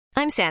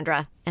I'm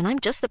Sandra, and I'm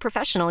just the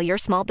professional your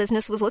small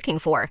business was looking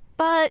for.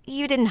 But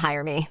you didn't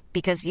hire me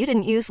because you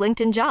didn't use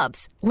LinkedIn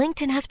Jobs.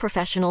 LinkedIn has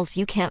professionals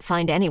you can't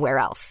find anywhere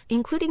else,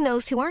 including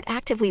those who aren't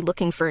actively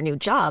looking for a new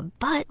job,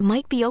 but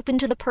might be open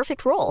to the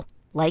perfect role,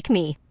 like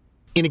me.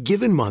 In a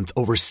given month,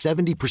 over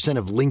 70%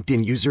 of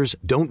LinkedIn users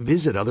don't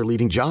visit other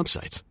leading job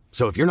sites.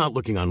 So if you're not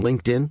looking on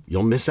LinkedIn,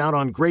 you'll miss out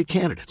on great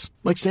candidates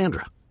like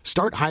Sandra.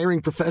 Start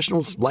hiring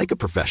professionals like a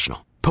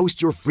professional.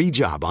 Post your free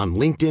job on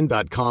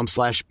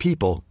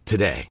linkedin.com/people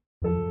today.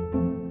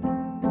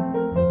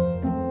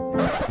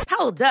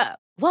 Hold up.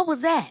 What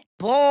was that?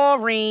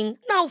 Boring.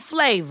 No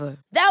flavor.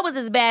 That was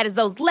as bad as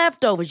those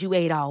leftovers you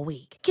ate all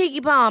week.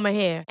 Keke Palmer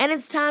here, and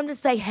it's time to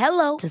say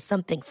hello to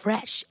something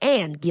fresh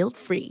and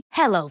guilt-free.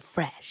 Hello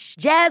Fresh.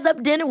 Jazz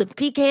up dinner with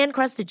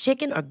pecan-crusted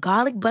chicken or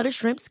garlic butter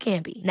shrimp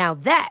scampi. Now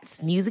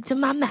that's music to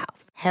my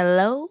mouth.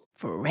 Hello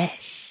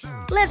Fresh.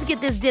 Let's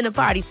get this dinner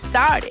party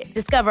started.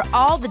 Discover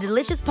all the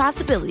delicious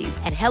possibilities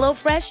at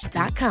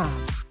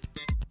hellofresh.com.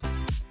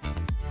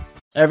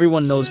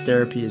 Everyone knows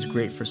therapy is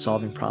great for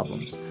solving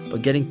problems,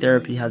 but getting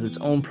therapy has its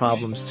own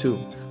problems too,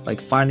 like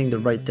finding the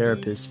right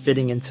therapist,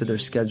 fitting into their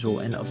schedule,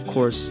 and of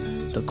course,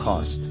 the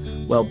cost.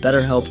 Well,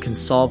 BetterHelp can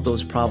solve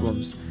those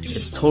problems.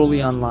 It's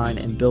totally online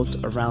and built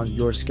around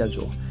your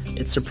schedule.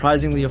 It's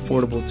surprisingly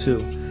affordable too.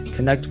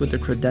 Connect with a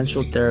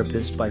credentialed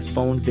therapist by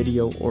phone,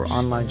 video, or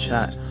online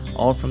chat,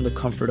 all from the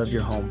comfort of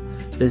your home.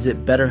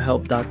 Visit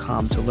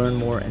BetterHelp.com to learn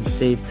more and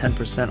save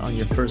 10% on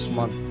your first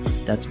month.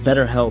 That's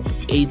BetterHelp,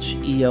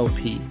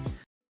 H-E-L-P.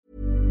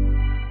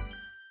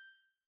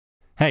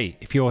 Hey,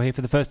 if you're here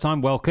for the first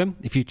time, welcome.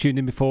 If you've tuned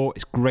in before,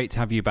 it's great to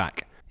have you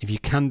back. If you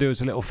can do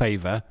us a little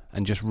favour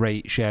and just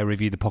rate, share,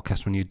 review the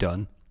podcast when you're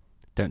done,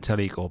 don't tell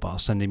Igor, but I'll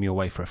send him your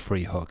way for a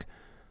free hug.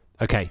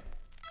 Okay,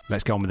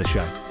 let's go on with the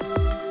show.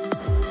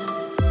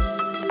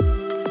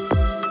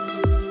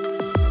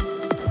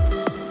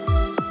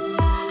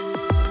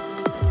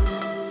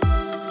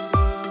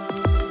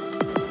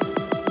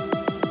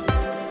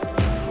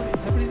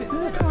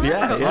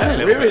 Yeah.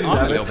 We're really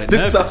nervous.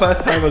 This is our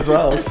first time as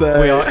well,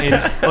 so we are in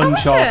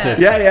uncharted.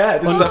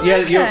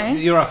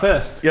 You're our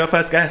first. You're our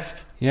first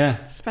guest.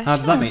 Yeah. Special. How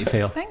does that make you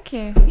feel? Thank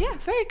you. Yeah,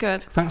 very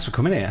good. Thanks for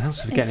coming here.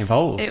 Thanks for getting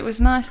involved. It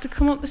was nice to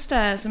come up the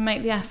stairs and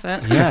make the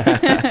effort.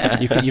 Yeah.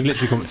 You've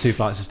literally come up 2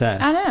 flights of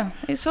stairs. I know.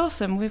 It's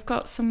awesome. We've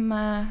got some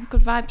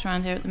good vibes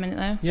around here at the minute,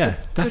 though. Yeah,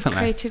 definitely. Good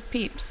creative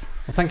peeps.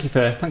 Well,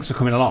 thanks for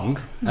coming along.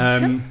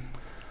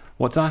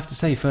 What do I have to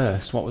say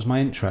first? What was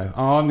my intro?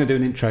 Oh, I'm going to do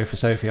an intro for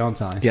Sophie,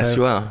 aren't I? Yes,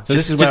 you are. So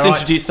just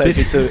introduce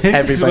Sophie to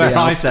everybody. This is where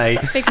I else. say,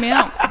 Pick me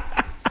up.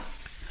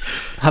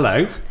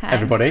 Hello,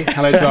 everybody.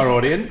 Hello to our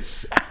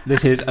audience.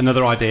 This is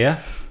Another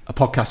Idea, a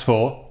podcast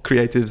for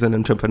creatives and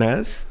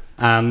entrepreneurs.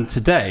 And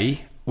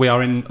today we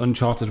are in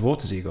uncharted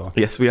waters, Igor.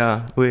 Yes, we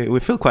are. We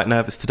feel quite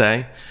nervous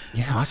today.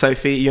 Yeah,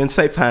 Sophie, you're in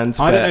safe hands.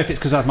 I don't know if it's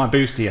because I had my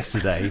booster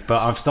yesterday,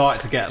 but I've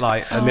started to get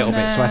like a little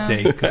bit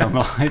sweaty because I'm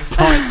like, it's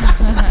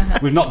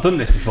like we've not done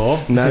this before.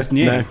 This is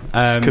new. No,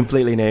 it's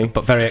completely new,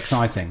 but very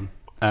exciting.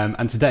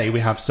 And today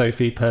we have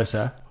Sophie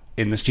Purser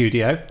in the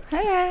studio.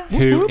 Hello.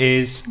 Who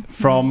is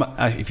from,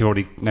 if you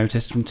already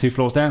noticed, from 2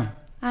 floors down.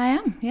 I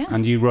am, yeah.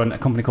 And you run a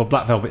company called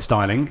Black Velvet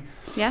Styling.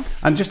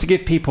 Yes. And just to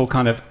give people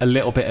kind of a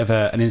little bit of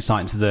an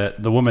insight into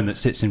the woman that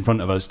sits in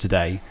front of us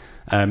today,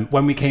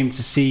 when we came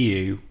to see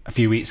you a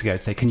few weeks ago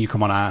to say, can you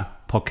come on our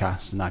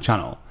podcast and our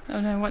channel?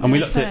 Oh no, what and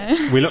did I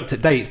say? we looked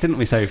at dates, didn't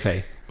we,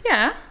 Sophie?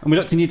 Yeah. And we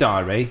looked in your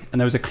diary, and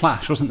there was a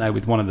clash, wasn't there,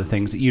 with one of the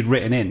things that you'd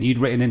written in. You'd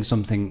written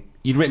something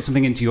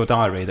into your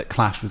diary that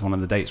clashed with one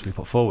of the dates we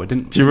put forward,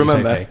 didn't? Do you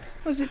remember? Sophie?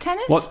 Was it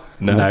tennis? What?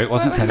 No, it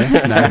wasn't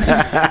tennis. No.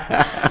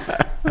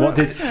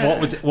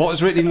 What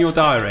was written in your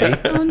diary?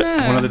 Oh no.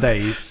 One of the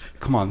days.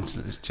 Come on,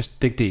 just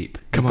dig deep.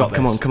 Come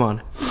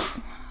on.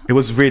 It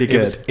was really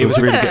good. It was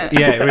really good.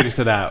 Yeah, it really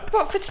stood out.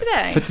 What for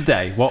today? For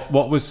today, what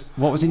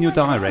was in your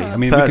diary? God. I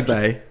mean,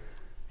 Thursday.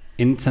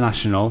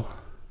 International.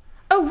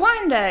 Oh,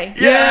 wine day.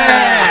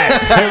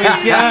 Yes! There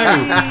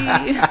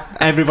we go.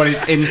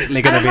 Everybody's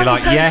instantly going to be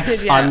like,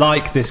 yes, I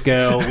like this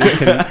girl.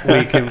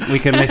 We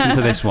can listen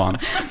to this one.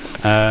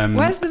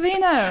 Where's the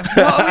vino? What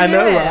are we I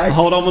know, doing? right?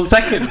 Hold on one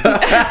second.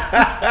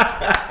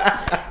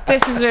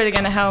 This is really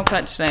going to help,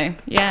 actually.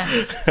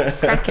 Yes.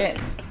 Crack it.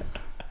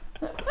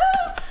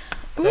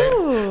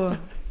 Ooh.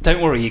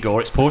 Don't worry,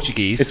 Igor. It's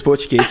Portuguese. It's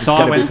Portuguese. So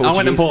I went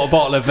and bought a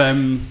bottle of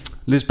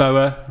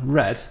Lisboa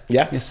Red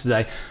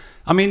yesterday.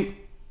 I mean,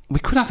 we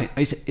could have it.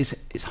 It's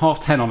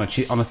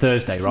 10:30 on a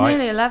Thursday, right? It's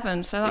nearly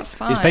 11, so that's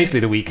fine. It's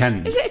basically the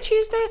weekend. Is it a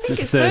Tuesday? I think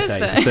it's Thursday.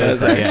 Thursday. It's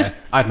Thursday, yeah.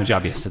 I had my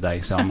jab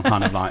yesterday, so I'm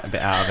kind of like a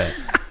bit out of it.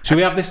 Should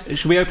we have this?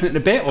 Should we open it in a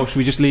bit, or should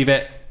we just leave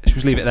it? Should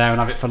we leave it there and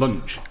have it for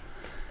lunch?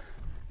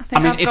 I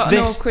think I've got an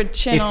awkward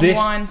chin on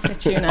wine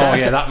situation now. Oh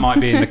yeah, that might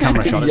be in the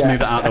camera shot. Let's move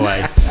that out of the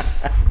way.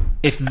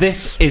 If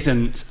this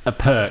isn't a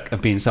perk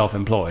of being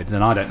self-employed,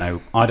 then I don't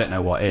know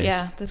what is.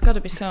 Yeah, there's got to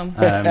be some.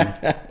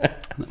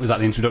 Was that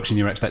the introduction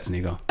you were expecting,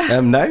 Igor?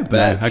 No,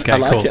 but okay, I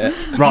like cool.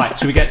 it. Right,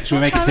 should we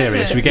make it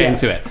serious? Should we get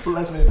into it?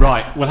 Let's move.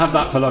 Right, we'll have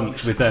that for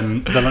lunch with the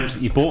lunch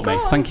that you bought me.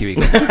 Thank you,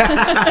 Igor.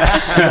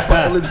 The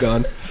bottle is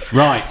gone.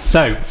 Right.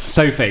 So,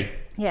 Sophie.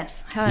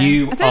 Yes. Hello.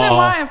 I don't know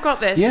why I've got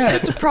this. Yeah. It's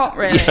just a prop,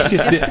 really.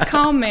 Just to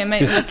calm me and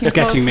make me look important.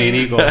 Sketching me and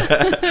Igor. You're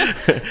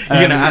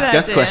going to ask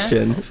us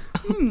questions.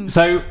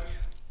 So,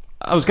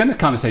 I was going to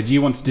kind of say, do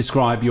you want to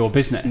describe your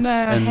business? No,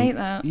 I hate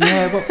that.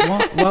 Yeah,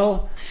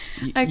 well,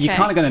 okay. You're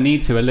kind of going to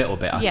need to a little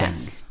bit, I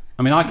think.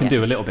 I mean, I can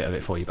do a little bit of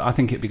it for you, but I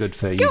think it'd be good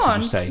for you to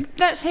just say.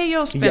 Let's hear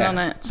your spin on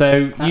it.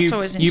 So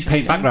you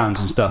paint backgrounds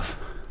and stuff.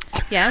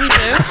 Yeah, we do.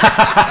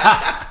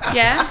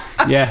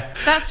 Yeah.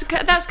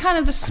 That's kind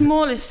of the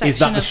smallest section. Is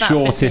that the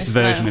shortest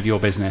version though? of your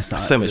business?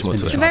 So much more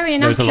to it. It's a very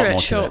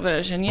inaccurate short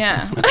version.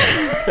 Yeah.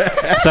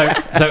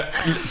 Okay. So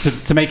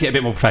to make it a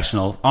bit more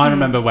professional, I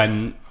remember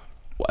when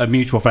a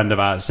mutual friend of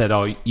ours said,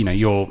 "Oh, you know,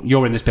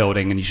 you're in this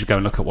building and you should go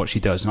and look at what she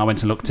does." And I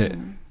went and looked at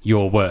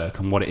your work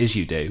and what it is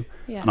you do,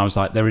 and I was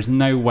like, "There is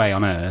no way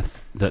on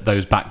earth that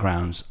those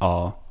backgrounds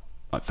are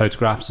like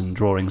photographs and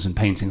drawings and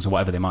paintings or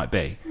whatever they might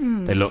be."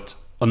 They looked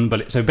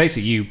unbelievable. So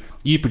basically,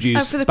 you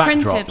produce for the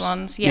backdrops. printed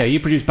ones. Yes. Yeah, you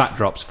produce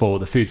backdrops for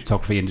the food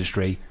photography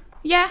industry.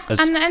 Yeah,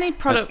 and any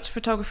product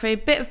photography, a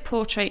bit of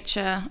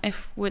portraiture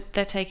if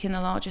they're taking the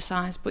larger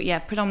size, but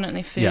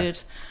predominantly food,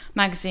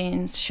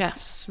 magazines,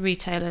 chefs,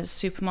 retailers,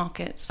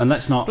 supermarkets, and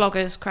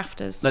bloggers,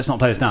 crafters. Let's not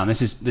play this down.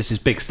 This is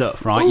big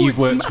stuff, right? You've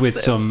worked with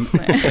some,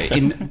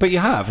 but you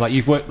have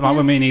you've worked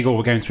when me and Igor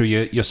were going through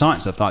your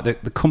site stuff. Like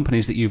the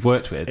companies that you've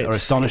worked with are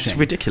astonishing. It's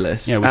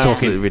ridiculous. We're absolutely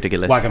talking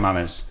ridiculous.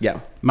 Wagamama's,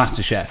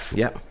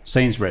 MasterChef,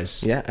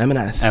 Sainsbury's,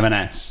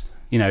 M&S.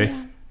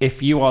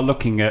 If you are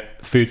looking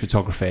at food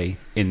photography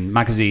in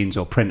magazines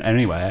or print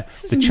anywhere,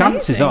 the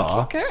chances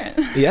are that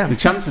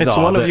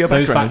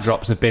those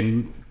backdrops have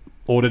been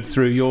ordered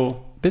through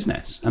your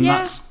business, and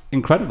that's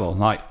incredible.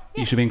 Like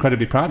you should be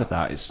incredibly proud of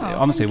that. It's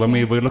honestly, when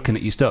we were looking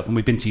at your stuff and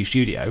we've been to your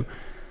studio,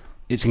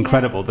 it's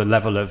incredible the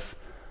level of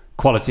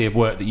quality of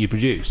work that you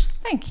produce.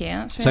 Thank you.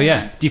 That's really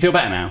nice. Do you feel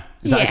better now?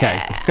 Is that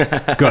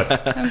okay? Good.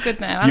 I'm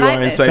good now. I like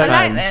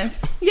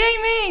this. Yay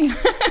me!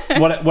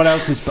 What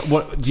else is?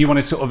 What do you want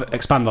to sort of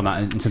expand on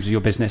that in terms of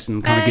your business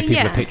and kind of give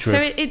people a picture of?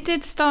 So it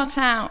did start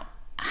out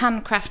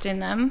handcrafting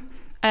them.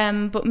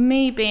 But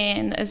me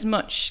being as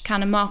much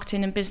kind of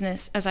marketing and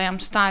business as I am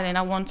styling,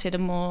 I wanted a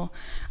more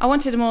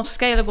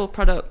scalable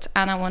product,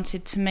 and I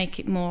wanted to make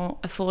it more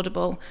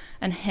affordable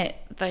and hit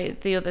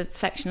the other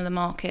section of the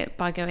market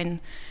by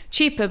going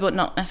cheaper, but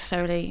not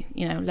necessarily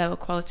lower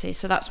quality.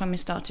 So that's when we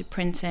started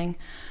printing,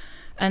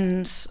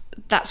 and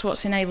that's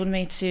what's enabled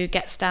me to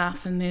get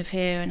staff and move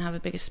here and have a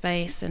bigger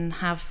space and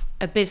have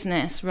a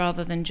business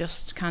rather than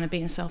just kind of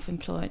being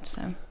self-employed.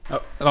 So.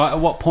 At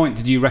what point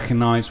did you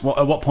recognise?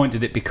 At what point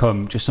did it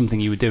become just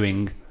something you were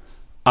doing?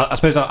 I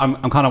suppose I'm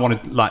kind of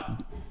want to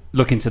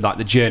look into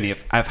the journey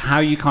of how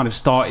you kind of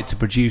started to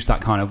produce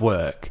that kind of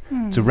work,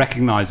 to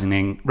recognising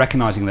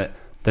that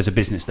there's a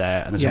business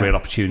there and there's a real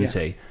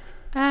opportunity,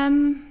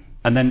 and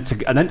then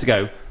to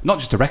go not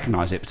just to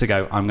recognise it, but to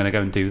go, I'm going to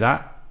go and do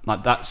that.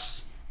 Like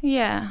that's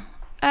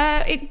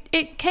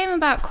it came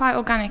about quite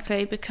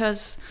organically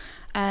because.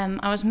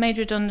 I was made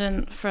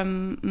redundant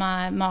from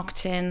my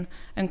marketing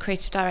and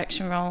creative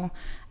direction role,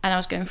 and I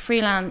was going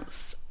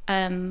freelance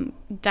down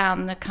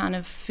the kind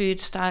of food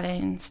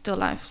styling, still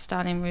life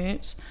styling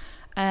route.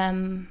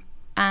 And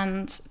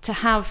to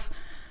have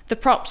the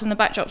props and the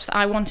backdrops that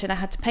I wanted, I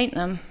had to paint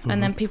them.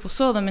 And then people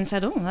saw them and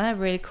said, "Oh, they're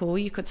really cool.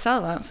 You could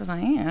sell that." So I was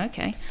like, "Yeah,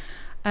 okay,"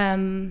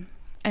 and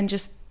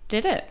just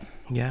did it.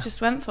 Yeah,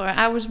 just went for it.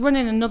 I was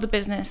running another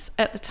business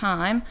at the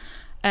time,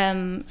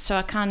 so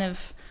I kind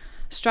of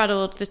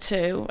straddled the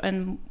two,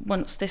 and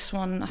once this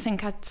one, I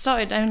think I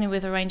started only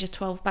with a range of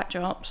 12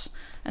 backdrops,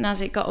 and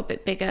as it got a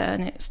bit bigger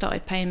and it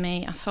started paying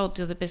me, I sold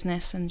the other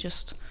business and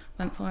just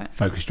went for it.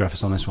 Focused your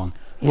efforts on this one.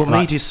 What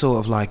made you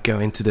sort of go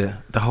into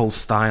the whole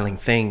styling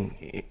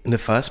thing in the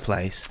first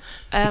place?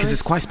 Because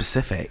it's quite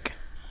specific.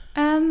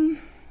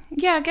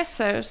 Yeah, I guess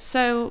so.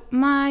 So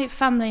my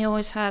family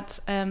always had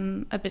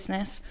a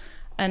business,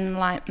 and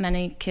like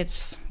many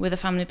kids with a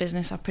family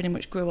business, I pretty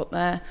much grew up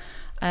there.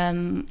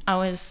 I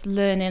was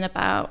learning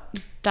about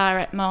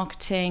direct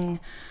marketing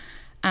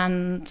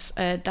and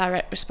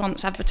direct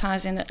response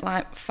advertising at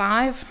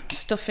 5,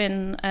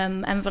 stuffing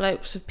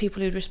envelopes of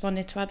people who'd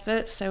responded to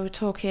adverts. So we're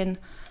talking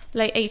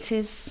late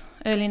 80s,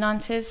 early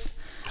 90s.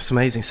 That's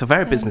amazing. So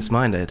very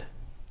business-minded.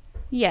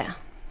 Yeah.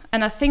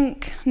 And I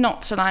think,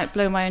 not to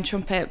blow my own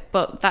trumpet,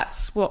 but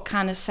that's what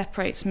kind of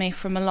separates me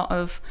from a lot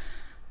of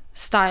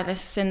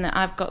stylists, in that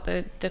I've got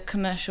the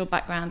commercial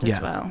background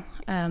as well.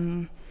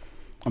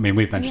 I mean,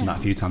 we've mentioned that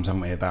a few times,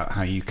 haven't we, about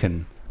how you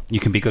can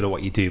be good at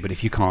what you do, but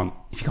if you can't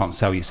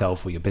sell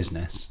yourself or your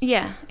business,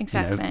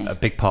 exactly. A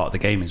big part of the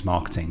game is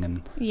marketing,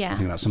 and I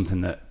think that's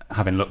something that,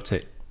 having looked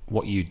at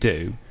what you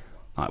do,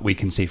 we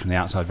can see from the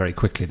outside very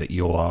quickly that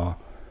you are,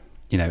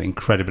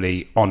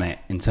 incredibly on it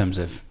in terms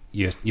of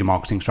your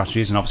marketing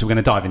strategies. And obviously, we're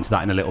going to dive into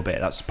that in a little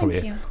bit. That's probably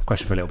a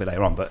question for a little bit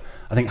later on. But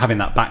I think having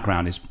that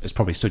background has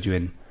probably stood you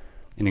in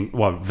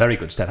very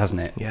good stead, hasn't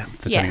it? Yeah.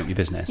 For setting up your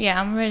business. Yeah,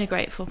 I'm really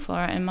grateful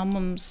for it, and my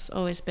mum's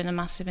always been a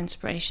massive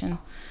inspiration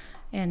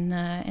in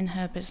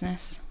her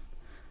business.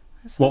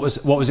 So. What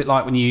was it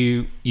like when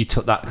you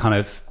took that kind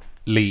of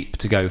leap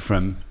to go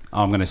from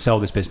I'm going to sell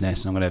this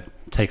business and I'm going to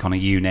take on a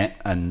unit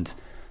and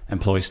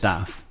employ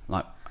staff?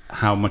 Like,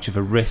 how much of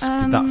a risk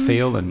did that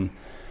feel, and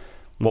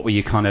what were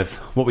your kind of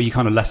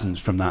lessons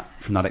from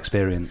that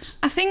experience?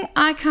 I think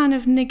I kind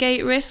of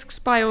negate risks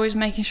by always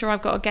making sure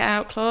I've got a get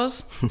out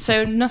clause.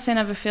 So nothing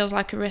ever feels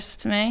like a risk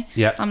to me.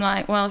 Yeah. I'm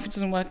like, well, if it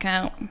doesn't work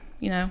out,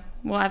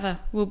 whatever,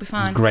 we'll be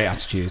fine. It's a great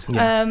attitude.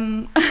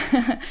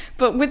 Yeah.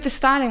 But with the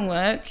styling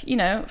work,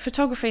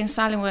 photography and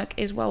styling work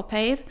is well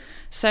paid.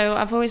 So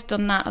I've always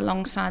done that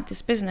alongside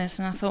this business.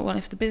 And I thought, well,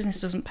 if the business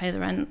doesn't pay the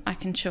rent, I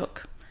can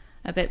chuck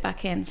a bit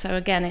back in. So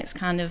again, it's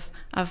kind of,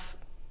 I've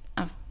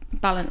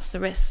balanced the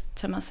risk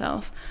to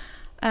myself.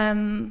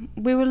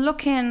 We were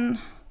looking...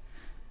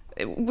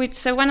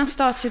 So when I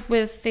started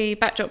with the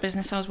backdrop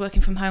business, I was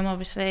working from home,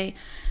 obviously,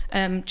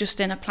 just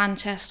in a plan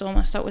chest. All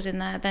my stock was in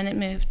there. Then it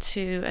moved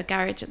to a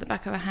garage at the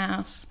back of a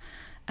house.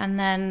 And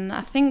then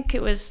I think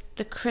it was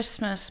the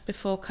Christmas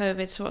before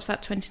COVID, so what's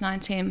that,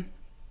 2019?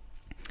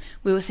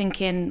 We were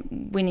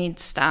thinking we need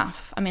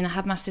staff. I mean, I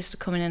had my sister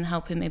coming in and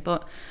helping me,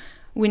 but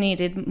we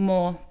needed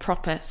more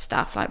proper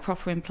staff, like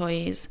proper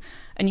employees.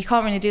 And you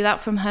can't really do that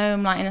from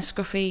home, like in a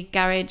scruffy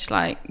garage,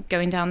 like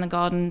going down the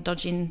garden,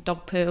 dodging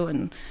dog poo,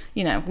 and,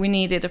 we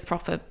needed a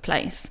proper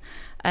place.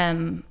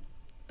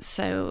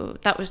 So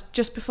that was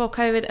just before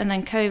COVID, and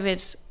then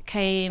COVID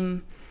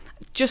came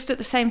just at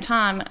the same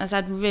time as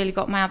I'd really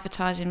got my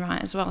advertising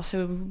right as well.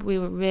 So we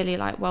were really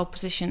well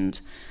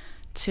positioned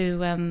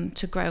to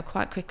grow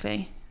quite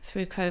quickly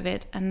through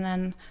COVID. And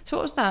then, so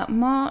what was that,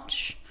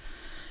 March?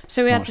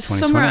 So we had the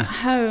summer at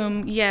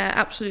home,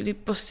 absolutely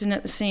busting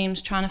at the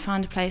seams, trying to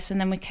find a place. And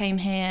then we came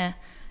here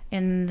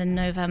in the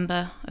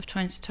November of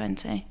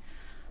 2020.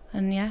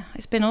 And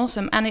it's been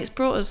awesome. And it's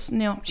brought us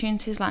new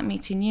opportunities, like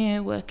meeting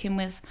you, working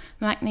with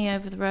Macney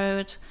over the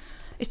road.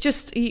 It's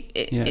just, it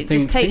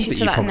just takes you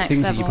to that next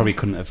things level. That you probably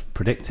couldn't have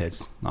predicted,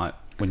 like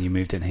when you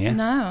moved in here.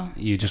 No.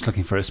 You're just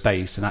looking for a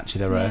space, and actually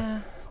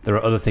there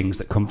are other things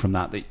that come from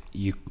that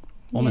you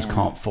almost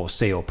can't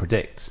foresee or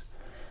predict.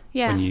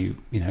 Yeah. When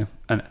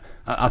and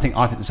I think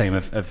the same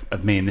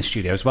of me in this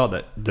studio as well,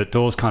 that the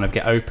doors kind of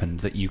get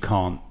opened that you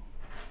can't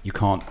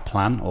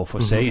plan or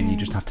foresee, and you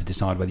just have to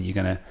decide whether you're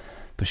going to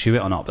pursue it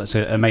or not. But it's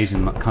an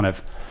amazing kind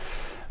of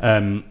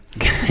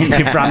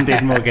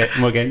branded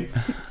mugging.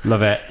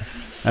 Love it.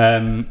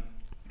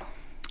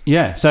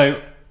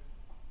 So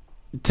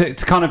to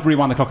kind of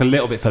rewind the clock a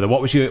little bit further,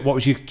 what was your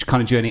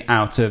kind of journey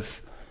out of?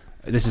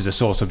 This is a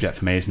sore subject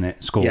for me, isn't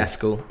it? School. Yeah,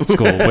 school.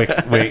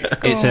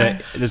 It's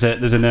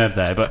there's a nerve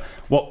there. But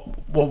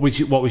what was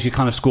your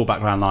kind of school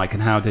background like,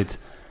 and how did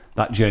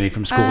that journey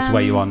from school to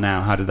where you are now?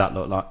 How did that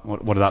look like?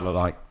 What did that look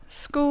like?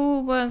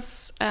 School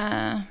was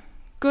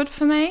good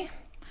for me,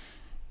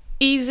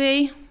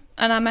 easy,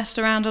 and I messed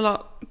around a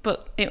lot.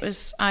 But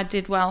I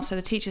did well, so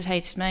the teachers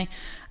hated me.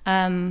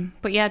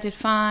 But I did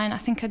fine. I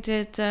think I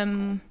did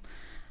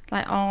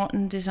art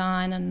and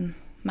design and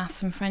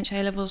maths and French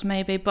A-levels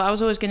maybe, but I was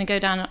always going to go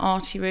down an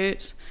arty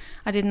route.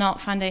 I did an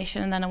art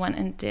foundation, and then I went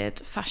and did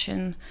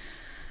fashion,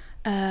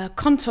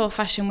 contour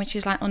fashion, which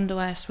is like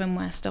underwear,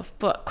 swimwear stuff,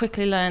 but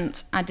quickly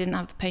learnt I didn't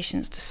have the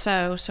patience to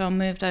sew, so I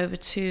moved over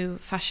to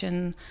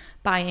fashion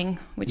buying,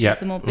 which is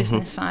the more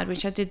business side,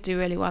 which I did do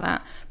really well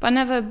at. But I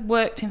never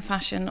worked in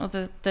fashion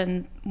other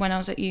than when I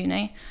was at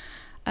uni.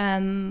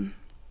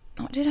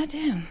 What did I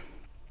do?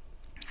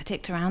 I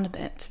ticked around a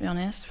bit, to be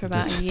honest, for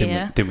about a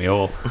year. Didn't we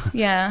all?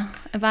 Yeah,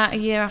 about a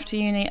year after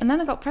uni. And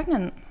then I got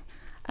pregnant.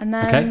 And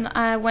then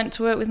I went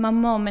to work with my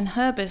mum in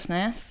her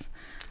business.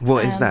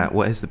 What is that?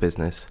 What is the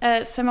business?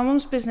 So my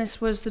mum's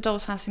business was the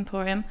Doll's House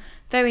Emporium.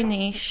 Very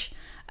niche,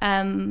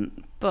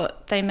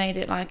 but they made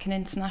it like an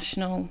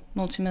international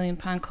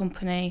multi-million-pound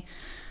company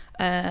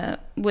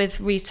with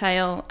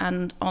retail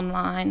and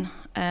online.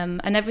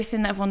 And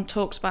everything that everyone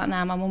talks about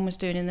now, my mum was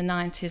doing in the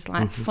 90s,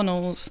 like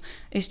funnels,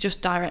 is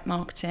just direct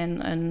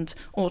marketing and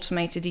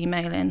automated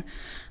emailing,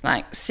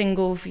 like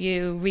single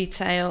view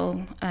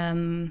retail,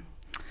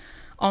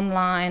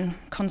 online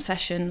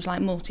concessions,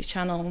 like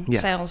multi-channel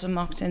sales and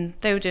marketing.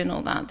 They were doing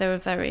all that. They were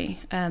very,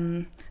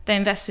 they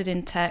invested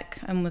in tech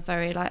and were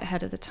very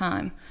ahead of the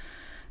time.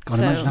 God,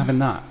 imagine having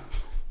that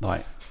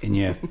in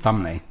your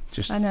family,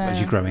 just as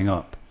you're growing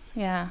up.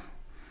 Yeah.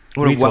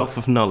 What a wealth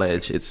of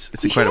knowledge. It's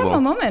incredible. You should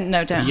have my mum in.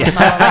 No, don't have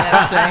my mum in,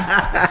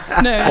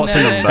 actually. What's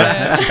a number?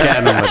 Get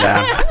a number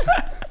down.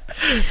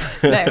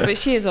 No, but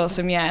she is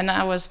awesome, and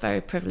I was very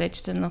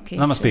privileged and lucky.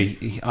 That must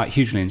be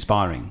hugely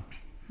inspiring.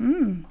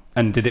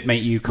 And did it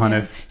make you kind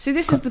of... See,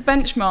 this is the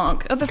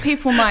benchmark. Other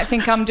people might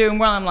think I'm doing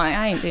well. I'm like,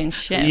 I ain't doing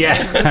shit.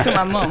 Yeah. Look at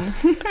my mum.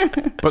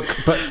 but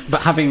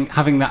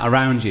having that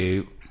around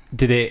you,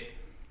 did it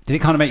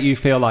kind of make you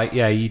feel like,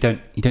 you don't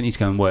need to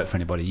go and work for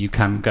anybody. You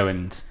can go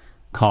and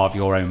carve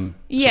your own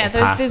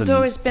path. There's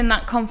always been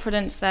that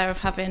confidence there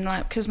of having,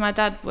 because my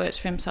dad works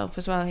for himself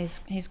as well.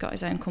 He's got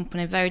his own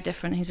company, very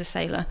different. He's a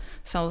sailor,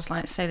 sells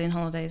sailing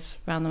holidays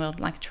around the world,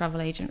 like a travel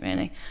agent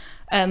really.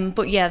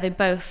 But they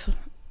both,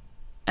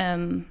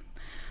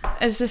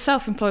 as a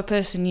self-employed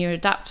person, you're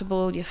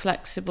adaptable, you're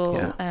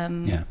flexible.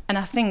 And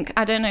I think,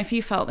 I don't know if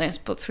you felt this,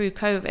 but through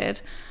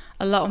COVID,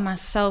 a lot of my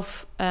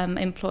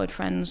self-employed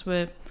friends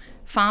were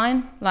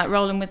fine, like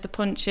rolling with the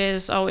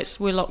punches.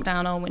 We're locked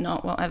down, we're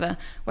not, whatever.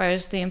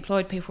 Whereas the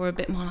employed people were a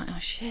bit more like, oh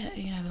shit,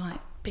 like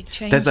big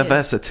changes. There's the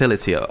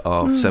versatility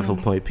of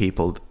self-employed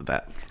people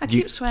that I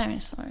keep swearing,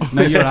 sorry.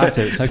 No, you're allowed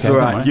to. It's okay. It's all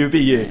right. You be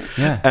you.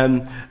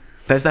 Yeah.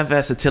 There's that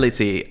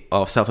versatility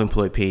of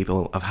self-employed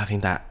people of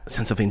having that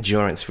sense of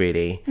endurance,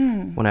 really.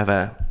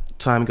 Whenever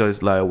time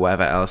goes low,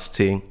 whatever else,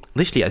 to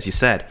literally, as you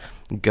said,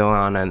 go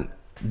on and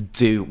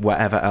do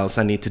whatever else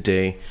I need to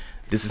do.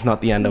 This is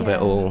not the end of it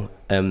all.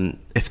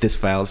 If this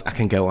fails, I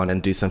can go on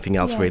and do something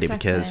else, really,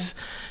 exactly. Because,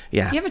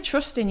 you have a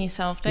trust in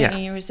yourself, don't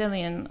you? You're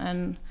resilient,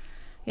 and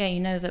you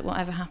know that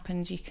whatever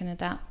happens, you can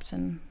adapt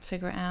and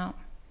figure it out.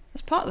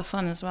 It's part of the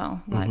fun as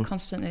well, like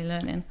constantly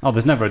learning. Oh,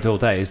 there's never a dull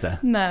day, is there?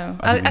 No,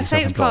 I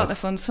say it's part of the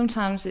fun.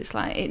 Sometimes it's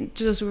like it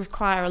does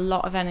require a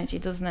lot of energy,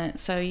 doesn't it?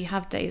 So you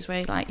have days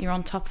where you're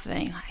on top of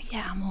it, you're like,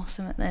 yeah, I'm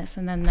awesome at this,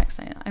 and then the next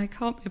day I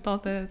can't be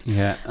bothered.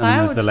 Yeah, and then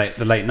there's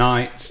the late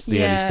nights,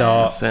 the early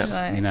starts.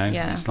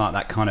 It's like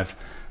that kind of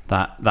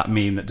that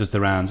meme that does the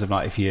rounds of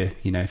like if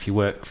you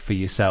work for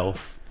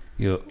yourself,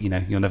 you'll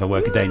never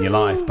work a day in your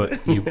life,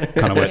 but you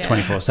kind of work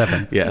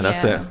 24/7. Yeah,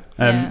 that's it.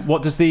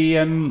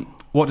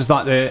 What does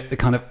like the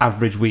kind of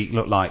average week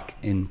look like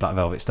in Black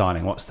Velvet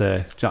Styling?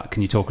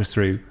 Can you talk us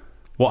through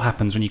what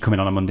happens when you come in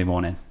on a Monday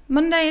morning?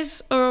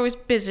 Mondays are always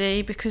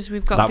busy because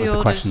we've got the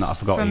orders question that I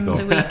forgot, from Igor.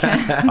 the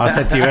weekend. I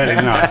said to you earlier,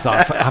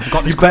 I've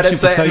got this question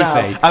for Sophie.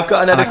 I've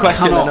got another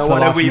question and I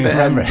want to weave it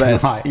in.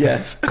 Right.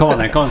 Yes. Come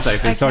on, Sophie.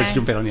 Okay. Sorry to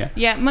jump in on you.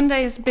 Yeah,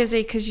 Monday is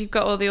busy because you've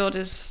got all the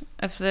orders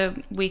of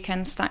the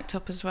weekend stacked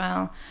up as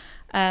well.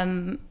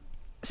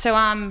 So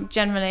I'm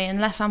generally,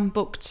 unless I'm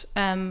booked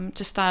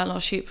to style or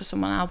shoot for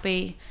someone, I'll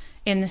be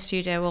in the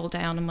studio all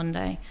day on a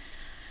Monday.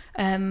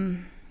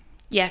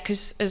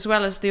 Because as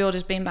well as the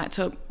orders being backed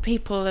up,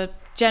 people are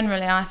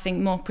generally, I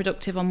think, more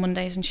productive on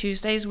Mondays and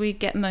Tuesdays. We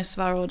get most of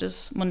our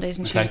orders Mondays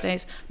and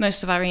Tuesdays,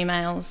 most of our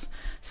emails.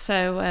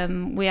 So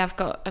we have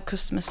got a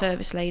customer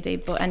service lady,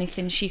 but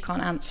anything she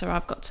can't answer,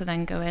 I've got to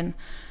then go in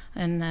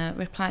and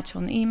reply to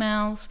on the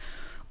emails,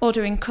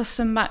 ordering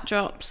custom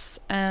backdrops,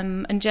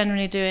 and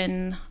generally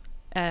doing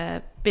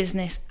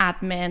business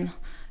admin,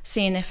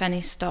 seeing if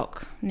any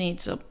stock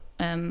needs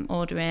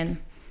ordering,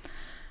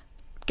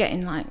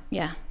 getting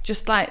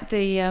just like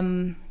the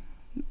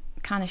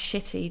kind of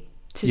shitty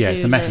to-do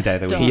it's the messy day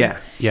of the week.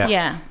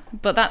 Yeah,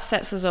 but that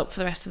sets us up for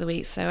the rest of the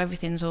week, so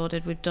everything's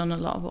ordered. We've done a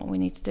lot of what we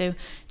need to do.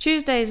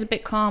 Tuesday is a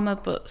bit calmer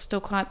but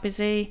still quite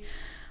busy.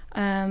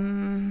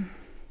 On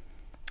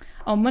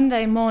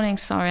Monday morning,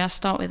 I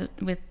start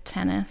with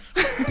tennis.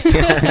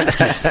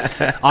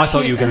 I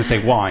thought you were going to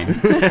say wine.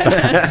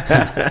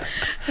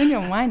 Only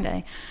on wine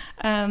day.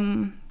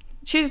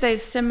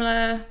 Tuesday's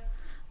similar.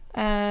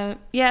 And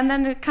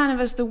then kind of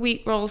as the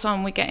week rolls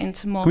on, we get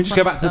into more. Can we just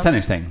fun go back stuff. to the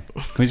tennis thing?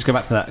 Can we just go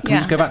back to that? Can we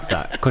just go back to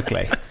that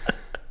quickly?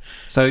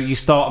 So you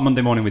start on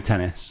Monday morning with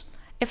tennis.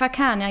 If I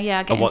can, I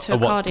get into a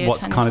cardio what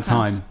tennis kind of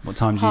class. time? What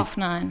time do you?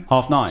 9:30.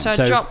 9:30. So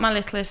I drop my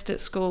littlest at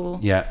school.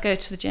 Yeah. Go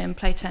to the gym,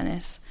 play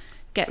tennis,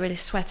 get really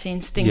sweaty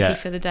and stinky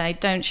for the day.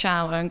 Don't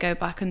shower and go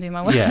back and do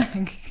my work. Yeah.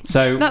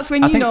 So that's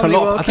when you normally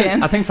walk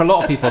in. I think for a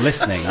lot of people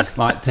listening,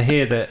 like to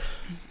hear that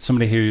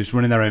somebody who's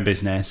running their own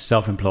business,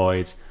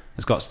 self-employed,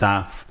 has got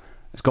staff,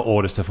 has got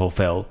orders to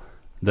fulfill,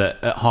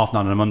 that at 9:30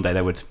 on a Monday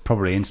they would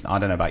probably I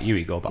don't know about you,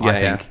 Igor, but I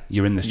think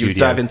you're in the studio, you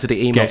dive into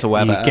the emails or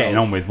whatever you're getting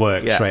on with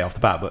work straight off the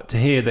bat. But to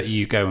hear that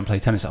you go and play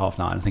tennis at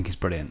 9:30, I think is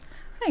brilliant.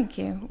 Thank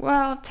you.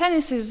 Well,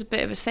 tennis is a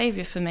bit of a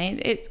saviour for me.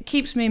 It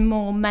keeps me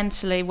more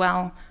mentally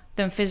well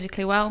than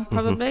physically well,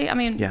 probably. I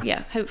mean,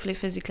 hopefully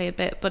physically a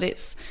bit, but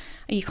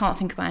you can't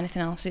think about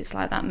anything else. It's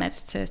like that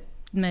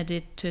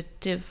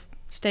meditative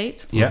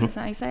state. Yeah. Is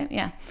that how you say it?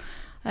 Yeah.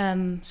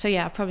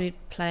 I probably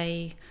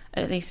play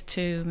at least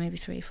 2, maybe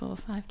 3, 4,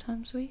 5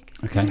 times a week.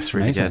 Okay, that's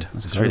really good.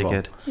 That's really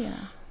good. Yeah,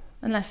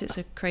 unless it's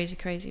a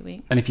crazy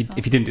week. And if you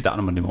didn't do that on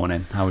a Monday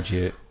morning, how would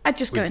you? I'd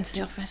just go into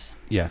the office.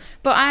 Yeah.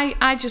 But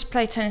I just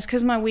play tennis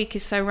because my week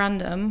is so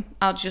random.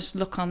 I'll just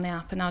look on the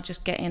app and I'll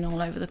just get in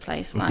all over the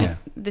place. Like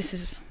this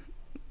is,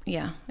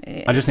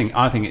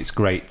 I think it's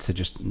great to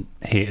just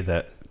hear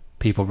that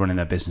people running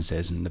their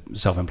businesses and the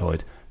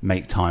self-employed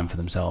make time for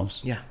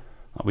themselves. Yeah.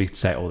 We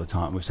say it all the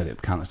time. We've said it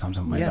countless times,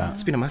 haven't we? Yeah,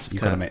 it's been a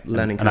massive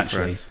learning curve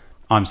for us.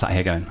 I'm sat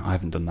here going, I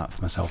haven't done that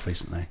for myself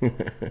recently.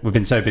 We've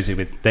been so busy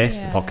with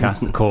this, the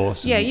podcast, the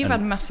course. Yeah, you've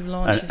had massive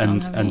launches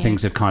and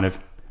things have kind of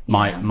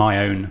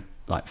my own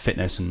like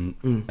fitness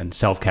and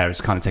self-care has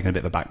kind of taken a bit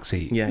of a back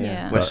seat.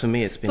 Yeah. Whereas for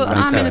me, it's been. But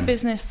I'm in a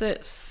business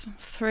that's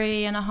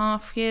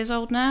 3.5 years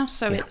old now,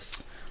 so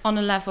it's on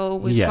a level.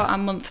 We've got our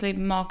monthly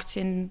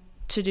marketing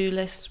to-do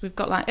lists. We've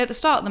got at the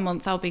start of the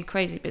month, I'll be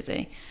crazy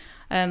busy.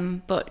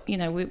 But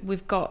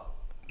we've got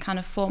kind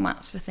of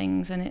formats for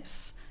things, and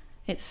it's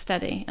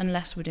steady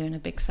unless we're doing a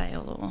big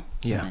sale or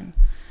something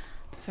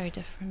very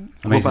different.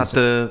 What about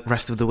the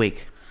rest of the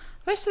week?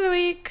 Rest of the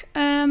week,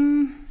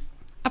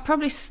 I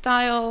probably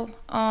style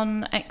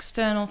on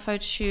external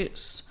photo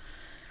shoots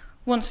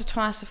once or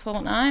twice a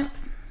fortnight.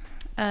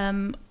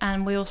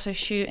 And we also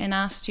shoot in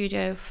our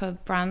studio for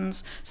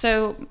brands.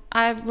 So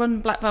I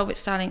run Black Velvet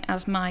Styling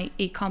as my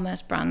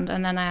e-commerce brand,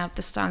 and then I have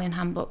the Styling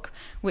Handbook,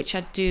 which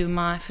I do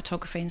my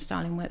photography and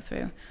styling work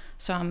through.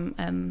 So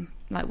I'm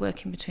like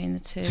working between the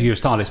two. So you're a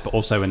stylist, but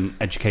also an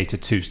educator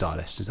to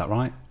stylists, is that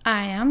right?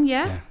 I am,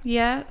 yeah.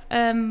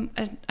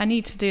 I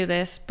need to do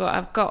this, but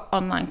I've got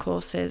online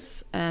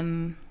courses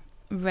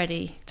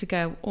ready to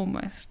go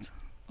almost.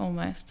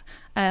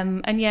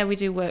 And yeah, we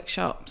do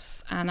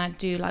workshops, and I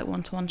do like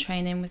one-to-one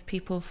training with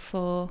people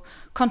for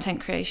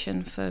content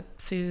creation for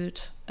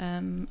food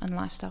and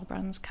lifestyle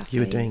brands, cafes.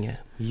 You are doing it.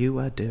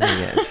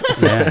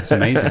 Yeah, it's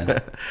amazing.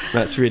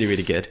 That's really,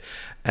 really good.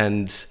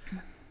 And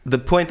the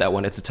point that I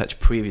wanted to touch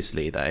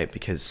previously, though,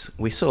 because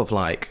we sort of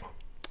like,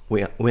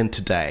 we're in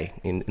today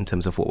in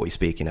terms of what we're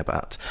speaking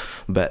about,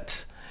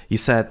 but you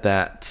said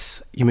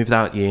that you moved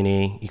out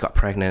uni, you got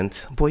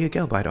pregnant. Boy or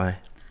girl, by the way?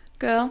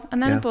 Girl,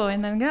 and then boy,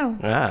 and then girl.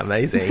 Ah,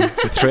 amazing.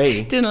 So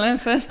 3. Didn't learn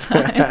first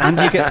time. And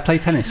you get to play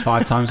tennis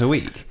 5 times a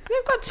week.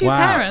 We've got 2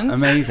 parents.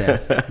 Amazing.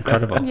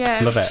 Incredible.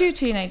 Yeah, love it. 2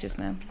 teenagers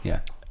now. Yeah.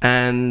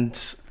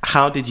 And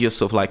how did your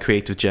sort of like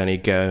creative journey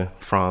go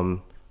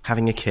from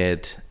having a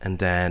kid, and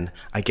then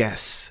I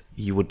guess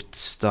you would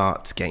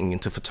start getting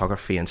into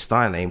photography and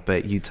styling,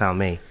 but you tell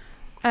me.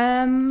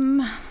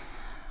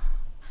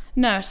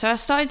 No, so I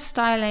started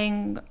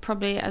styling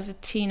probably as a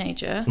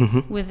teenager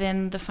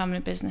within the family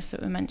business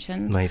that we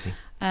mentioned. Amazing.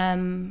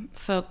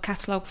 For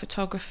catalogue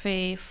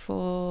photography,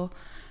 for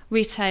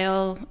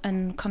retail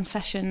and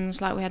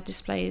concessions, like we had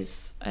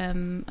displays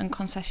and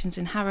concessions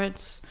in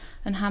Harrods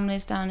and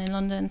Hamleys down in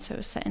London, so it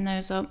was setting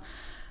those up.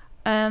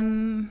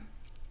 And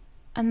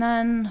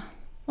then,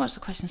 what's the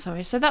question,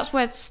 sorry? So that's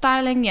where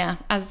styling,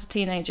 as a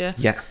teenager.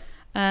 Yeah.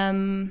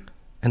 And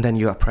then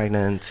you got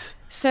pregnant.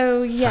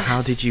 So yes. So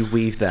how did you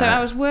weave that? So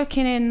I was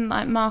working in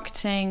like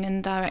marketing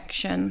and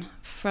direction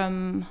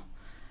from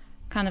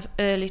kind of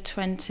early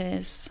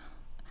 20s.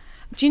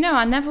 Do you know,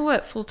 I never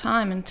worked full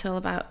time until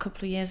about a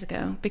couple of years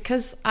ago,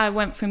 because I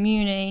went from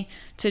uni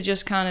to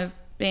just kind of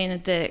being a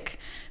dick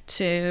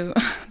to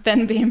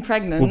then being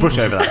pregnant. We'll brush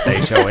over that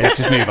stage, shall we? Let's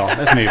just move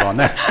on.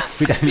 No,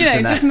 we don't need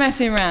to know. Just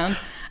messing around.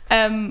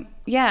 And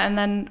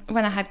then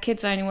when I had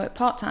kids, I only worked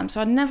part-time,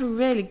 so I never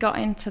really got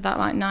into that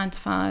like 9 to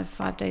 5,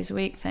 5 days a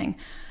week thing.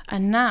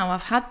 And now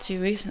I've had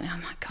to recently.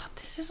 I'm like, God,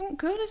 this isn't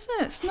good, is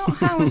it? It's not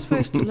how we're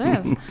supposed to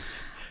live.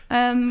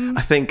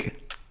 I think,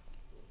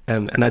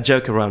 and I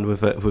joke around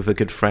with a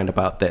good friend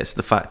about this,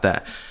 the fact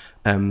that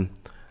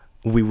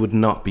we would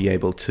not be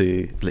able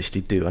to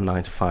literally do a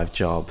 9 to 5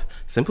 job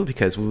simply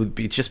because we would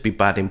just be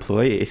bad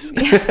employees.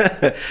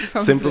 Yeah,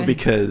 Simply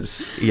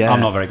because, I'm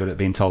not very good at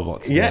being told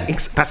what to do.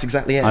 That's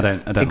exactly it. I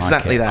don't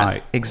exactly like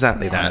it.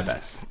 Exactly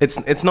that.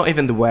 It's not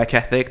even the work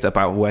ethic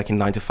about working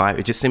 9 to 5.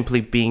 It's just simply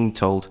being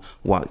told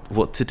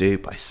what to do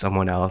by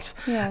someone else.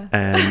 Yeah.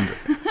 And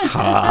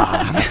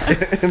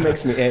it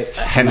makes me itch.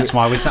 Hence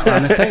why we sat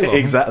around this table.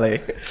 Exactly.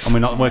 And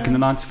we're not working the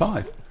 9 to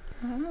 5.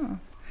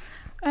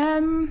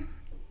 Oh.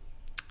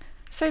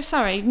 So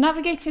sorry,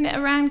 navigating it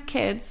around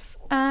kids.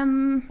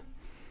 I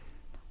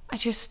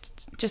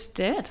just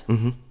did.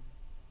 Mm-hmm.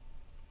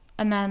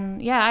 And then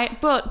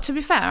but to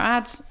be fair,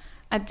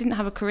 I didn't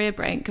have a career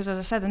break because, as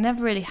I said, I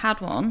never really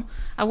had one.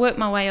 I worked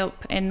my way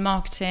up in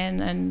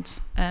marketing and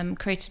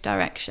creative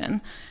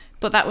direction,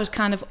 but that was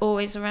kind of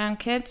always around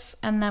kids.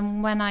 And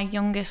then when our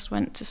youngest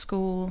went to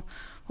school,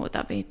 what would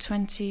that be,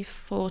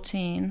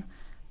 2014,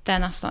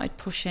 then I started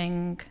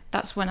pushing.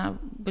 That's when I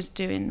was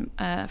doing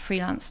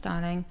freelance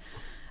styling,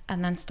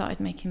 and then started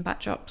making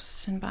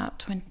backdrops in about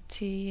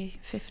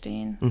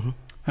 2015. Mm-hmm.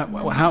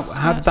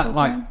 How did that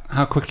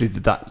how quickly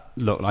did that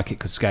look like it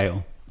could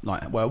scale?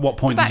 Like, at what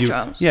point did you?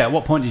 Yeah, at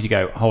what point did you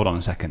go, hold on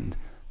a second?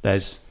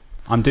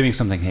 I'm doing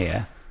something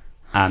here,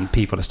 and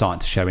people are starting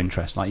to show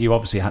interest. Like, you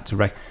obviously had to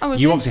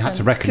had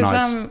to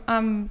recognise. Because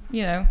I'm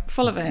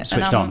full of it,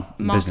 switched and I'm on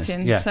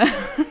marketing. Business. So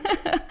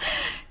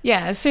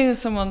yeah, as soon as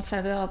someone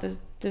said, "Oh,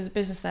 there's a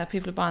business there,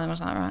 people are buying them," I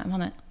was like, "Right, I'm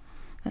on it.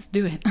 Let's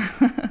do it."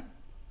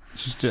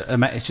 It's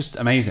just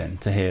amazing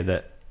to hear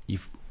that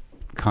you've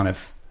kind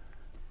of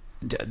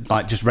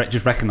like just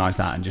recognise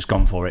that and just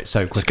gone for it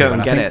so quickly. Just go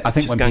and get it. I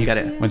think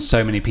when when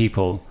so many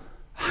people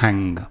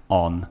hang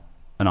on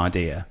an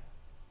idea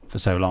for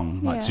so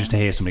long, like just to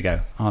hear somebody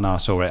go, "Oh no, I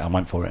saw it, I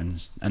went for it,"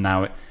 and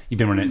now you've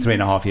been running it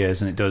 3.5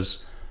 years, and it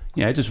does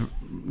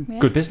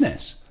good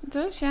business. It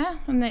does, yeah,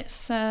 and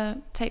it's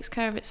takes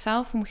care of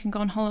itself, and we can go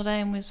on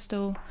holiday, and we're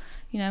still,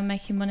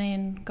 making money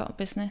and got a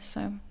business,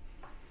 so.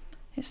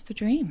 It's the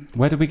dream.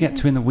 Where did we get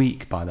to in the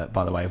week? By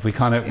the way, we've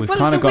kind of gone off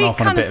on a bit of a. The week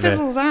kind of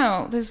fizzles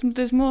out.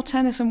 There's more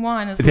tennis and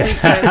wine as the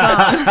week goes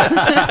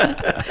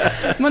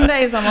on.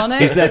 Mondays I'm on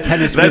it. Is there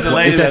tennis with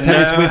wine?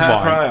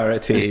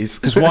 Priorities.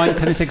 Does wine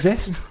tennis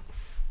exist?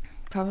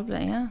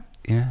 Probably, yeah.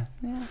 Yeah.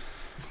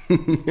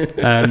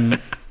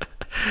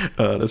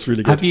 That's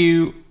really good.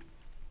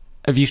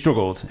 Have you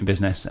struggled in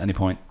business at any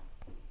point?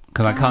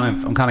 Because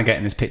I'm kind of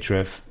getting this picture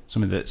of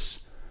somebody that's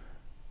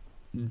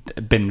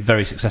been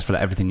very successful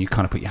at everything you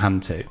kind of put your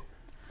hand to,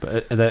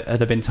 but are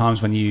there been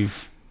times when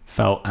you've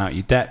felt out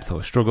your depth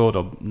or struggled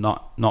or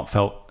not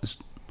felt?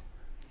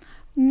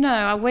 No,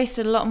 I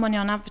wasted a lot of money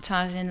on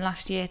advertising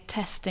last year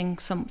testing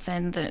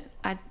something that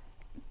I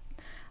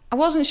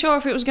wasn't sure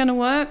if it was going to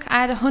work.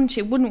 I had a hunch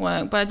it wouldn't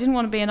work, but I didn't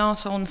want to be an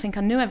arsehole and think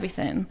I knew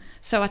everything.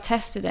 So I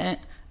tested it,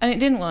 and it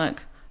didn't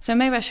work. So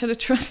maybe I should have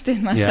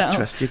trusted myself. Yeah,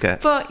 trust your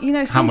gut. But you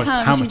know, sometimes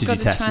how much did you got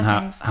to test, try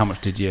and things. how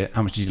much did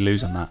you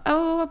lose on that?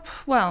 Oh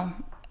well,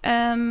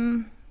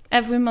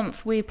 every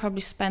month we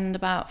probably spend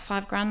about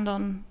 $5,000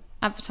 on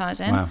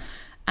advertising. Wow.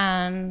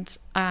 And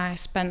I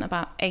spent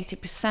about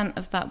 80%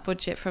 of that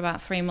budget for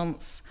about 3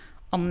 months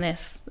on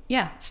this.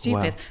 Yeah,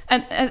 stupid. Wow.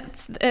 And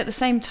at the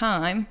same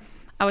time,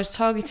 I was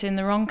targeting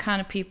the wrong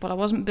kind of people. I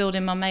wasn't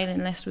building my mailing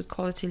list with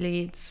quality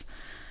leads.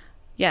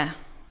 Yeah,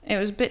 it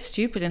was a bit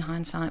stupid in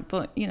hindsight,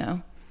 but you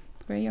know,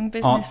 we're a young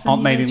business. Aren't and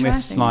you mailing try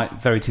lists things. like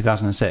very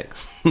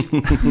 2006?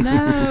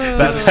 No.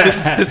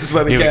 This is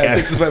where we Here go. we go.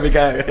 This is where we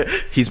go.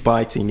 He's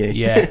biting you.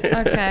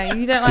 Yeah. Okay,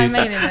 you don't like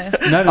mailing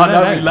lists? No, we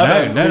love it. We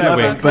love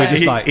We're it, but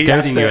just like he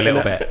has goading to, you a little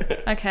you know.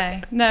 bit.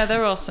 Okay, no,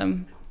 they're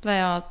awesome. They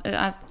are.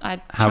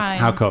 I try.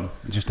 How come?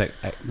 Just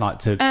like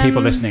to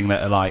people listening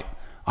that are like,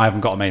 I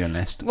haven't got a mailing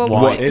list. Well,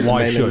 What is a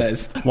mailing should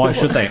list? why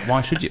should they?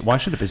 Why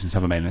should a business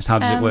have a mailing list? How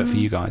does it work for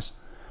you guys?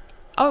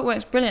 Oh, it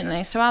works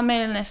brilliantly. So our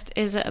mailing list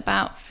is at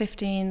about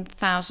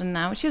 15,000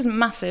 now, which isn't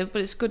massive,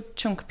 but it's a good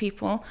chunk of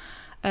people.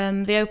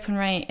 The open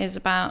rate is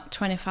about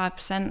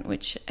 25%,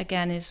 which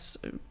again is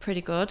pretty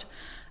good.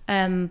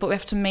 But we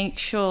have to make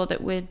sure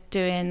that we're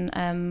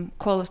doing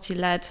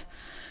quality-led,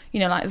 you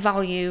know, like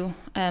value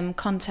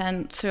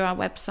content through our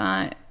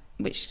website,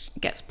 which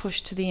gets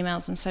pushed to the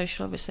emails and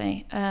social,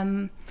 obviously.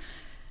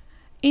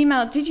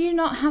 Email, did you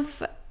not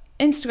have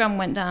Instagram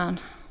went down?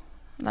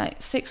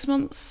 Like 6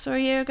 months or a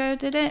year ago,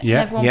 did it?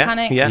 Yeah. And everyone Yeah,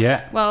 panicked.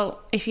 yeah.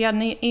 Well, if you had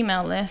an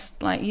email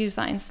list, like use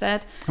that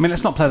instead. I mean,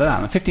 let's not play that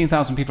out.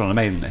 15,000 people on a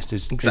mailing list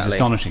is Exactly.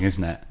 astonishing,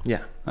 isn't it? Yeah.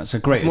 That's a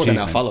great It's more than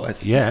achievement. our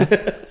followers. Yeah.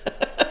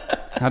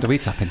 How do we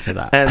tap into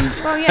that? And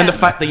Well, yeah. and the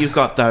fact that you've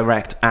got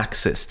direct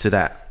access to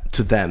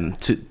them.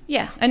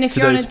 Yeah, and if to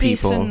you're on a those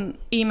people. decent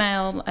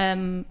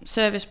email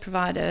service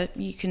provider,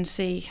 you can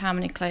see how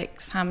many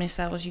clicks, how many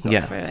sales you got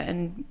Yeah. through it.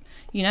 And,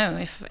 you know,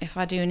 if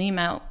I do an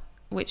email,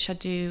 which I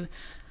do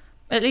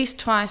at least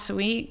twice a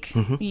week,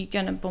 Mm-hmm. you're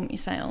going to bump your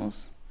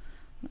sales.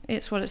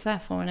 It's what it's there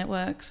for, and it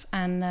works.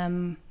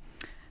 And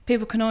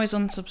people can always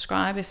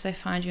unsubscribe if they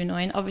find you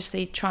annoying.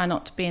 Obviously, try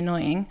not to be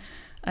annoying.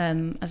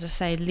 As I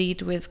say,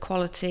 lead with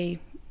quality,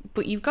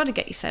 but you've got to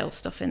get your sales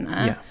stuff in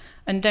there. Yeah.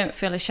 And don't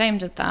feel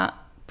ashamed of that.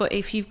 But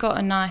if you've got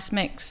a nice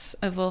mix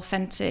of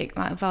authentic,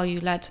 like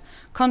value-led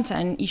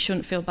content, you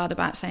shouldn't feel bad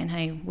about saying,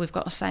 "Hey, we've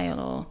got a sale,"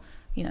 or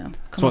you know,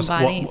 "Come and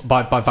buy these."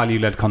 By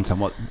value-led content,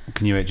 what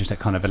can you just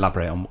kind of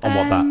elaborate on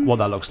what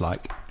that looks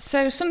like?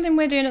 So something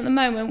we're doing at the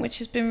moment, which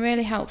has been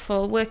really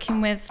helpful, working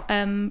with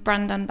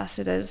brand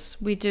ambassadors.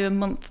 We do a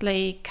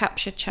monthly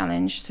capture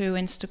challenge through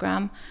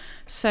Instagram.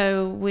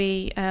 So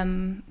we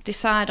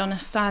decide on a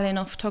styling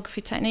or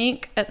photography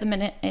technique. At the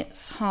minute,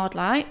 it's hard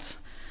light.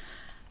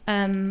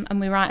 And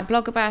we write a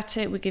blog about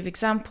it. We give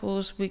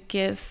examples. We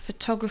give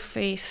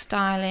photography,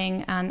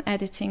 styling, and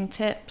editing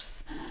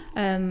tips.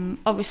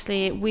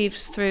 Obviously, it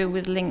weaves through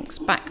with links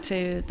back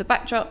to the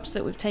backdrops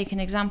that we've taken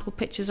example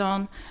pictures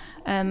on.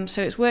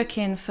 So it's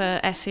working for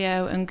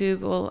SEO and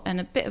Google and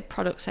a bit of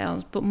product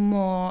sales, but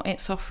more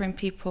it's offering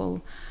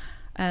people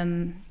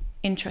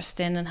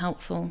interesting and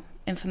helpful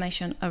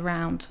information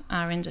around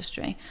our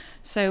industry.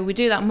 So we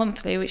do that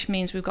monthly, which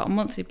means we've got a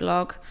monthly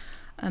blog,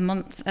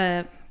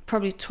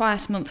 probably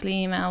twice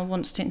monthly email,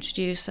 once to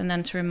introduce and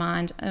then to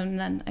remind, and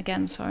then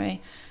again, to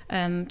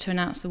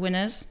announce the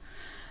winners.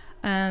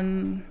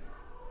 So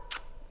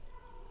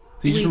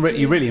you're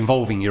really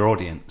involving your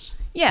audience.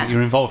 Yeah.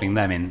 You're involving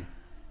them in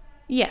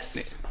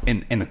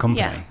the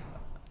company. Yeah.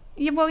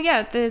 Yeah, well,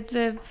 yeah,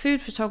 the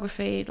food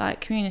photography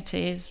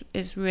community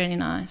is really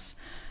nice,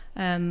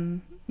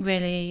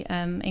 really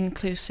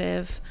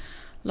inclusive.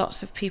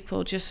 Lots of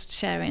people just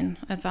sharing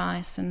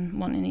advice and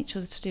wanting each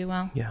other to do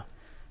well. Yeah.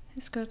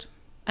 It's good.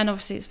 And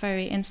obviously it's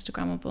very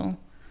Instagrammable.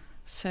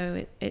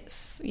 So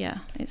it's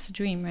a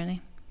dream,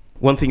 really.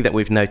 One thing that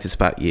we've noticed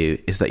about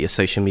you is that your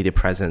social media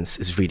presence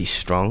is really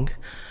strong.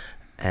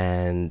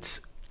 And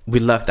we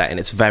love that. And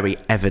it's very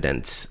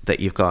evident that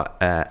you've got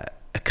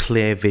a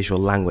clear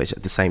visual language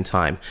at the same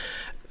time.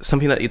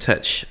 Something that you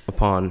touched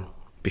upon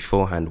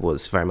beforehand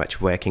was very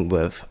much working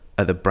with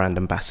other brand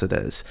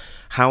ambassadors.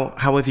 How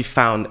have you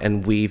found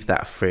and weaved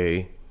that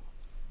through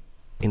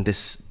in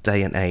this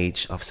day and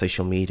age of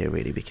social media,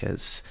 really?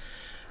 Because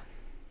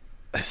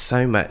there's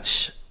so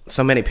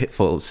many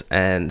pitfalls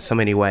and so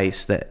many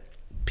ways that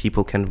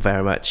people can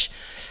very much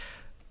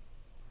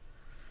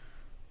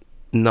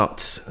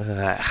not,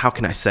 how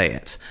can I say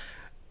it?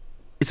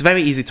 It's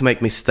very easy to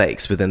make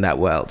mistakes within that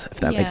world,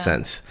 if that makes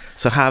sense.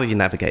 So how have you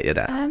navigated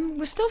that?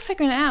 We're still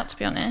figuring it out, to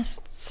be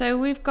honest. So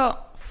we've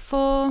got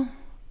 4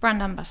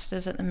 brand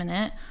ambassadors at the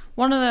minute.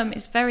 One of them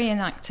is very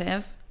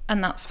inactive,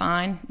 and that's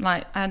fine.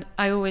 And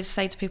I always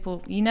say to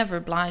people, you're never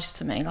obliged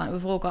to me.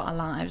 We've all got our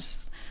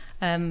lives.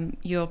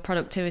 your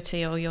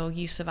productivity or your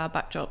use of our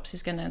backdrops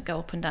is going to go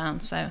up and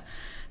down. So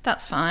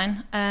that's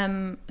fine.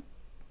 And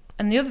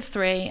the other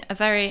 3 are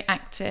very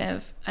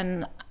active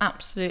and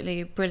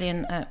absolutely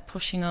brilliant at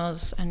pushing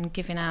us and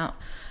giving out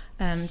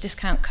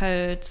discount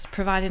codes,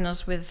 providing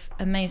us with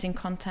amazing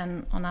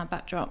content on our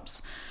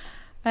backdrops.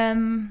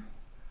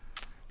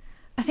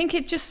 I think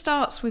it just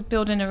starts with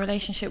building a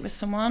relationship with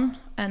someone,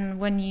 and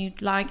when you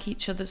like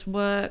each other's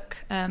work,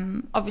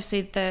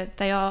 obviously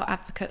they are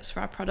advocates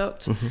for our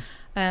product.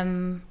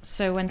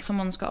 So when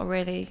someone's got a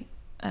really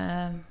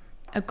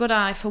a good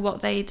eye for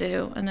what they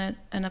do and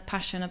a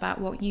passion about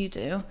what you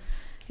do,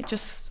 it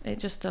just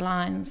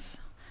aligns.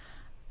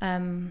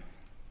 And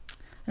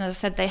as I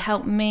said, they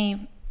help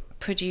me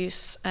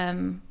produce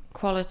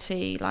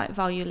quality, like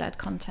value-led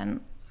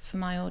content for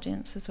my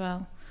audience as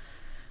well,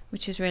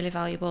 which is really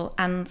valuable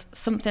and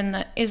something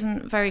that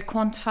isn't very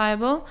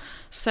quantifiable.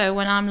 So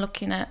when I'm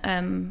looking at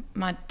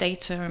my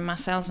data and my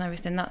sales and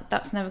everything,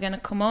 that's never going to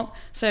come up.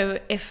 So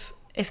if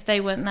they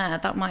weren't there,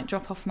 that might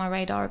drop off my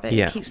radar a bit.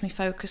 It keeps me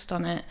focused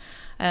on it,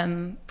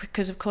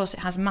 because of course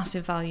it has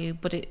massive value,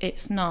 but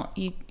it's not,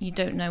 you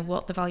don't know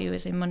what the value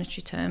is in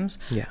monetary terms.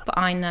 But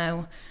I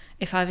know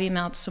if I've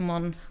emailed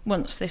someone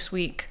once this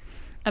week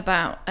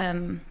about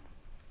the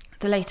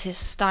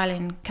latest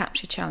styling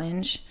capture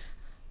challenge,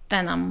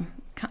 then I'm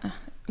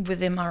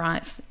within my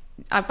rights.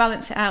 I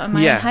balance it out in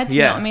my own head,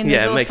 you know what I mean?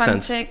 There's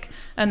authentic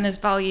and there's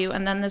value,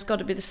 and then there's got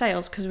to be the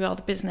sales because we are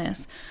the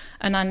business.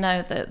 And I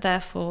know that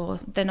therefore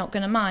they're not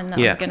going to mind that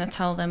I'm going to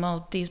tell them,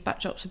 oh, these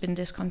backdrops have been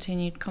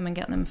discontinued, come and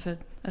get them for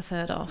a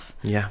third off.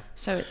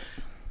 So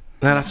it's...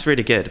 No, that's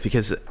really good,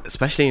 because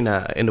especially in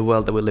the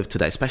world that we live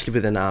today, especially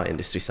within our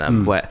industry,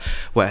 Sam, where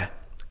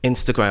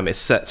Instagram is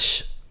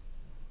such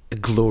a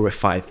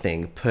glorified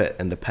thing put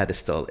in the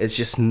pedestal, it's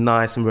just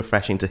nice and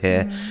refreshing to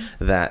hear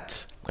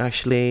that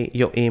actually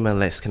your email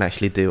list can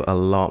actually do a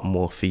lot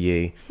more for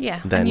you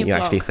than you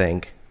actually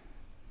think.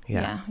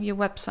 Your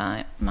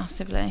website,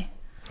 massively.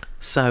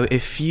 So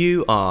if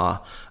you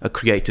are a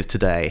creative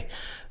today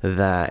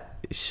that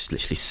is just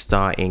literally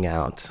starting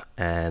out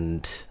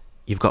and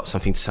you've got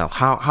something to sell,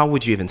 how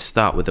would you even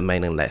start with the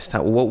mailing list?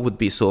 What would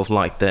be sort of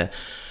like the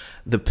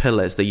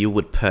pillars that you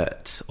would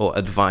put or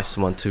advise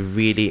someone to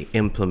really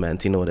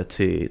implement in order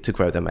to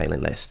grow their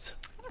mailing list?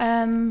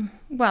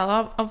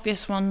 Well,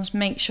 obvious ones,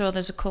 make sure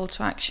there's a call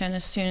to action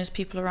as soon as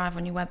people arrive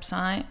on your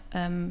website.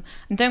 And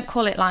don't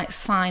call it like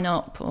sign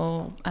up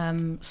or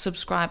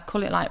subscribe,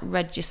 call it like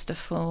register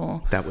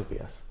for. That would be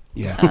us.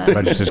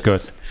 Register's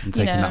good. I'm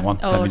taking that one.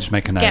 Let me just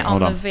make a note. Get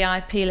on the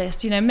VIP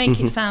list, make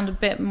it sound a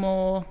bit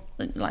more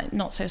like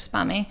not so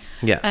spammy.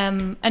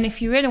 And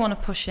if you really want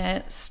to push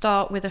it,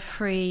 start with a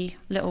free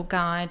little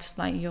guide.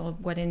 Like your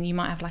wedding, you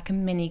might have like a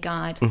mini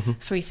guide,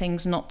 3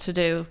 things not to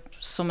do,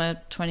 summer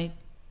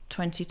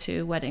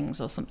 2022 weddings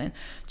or something.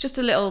 Just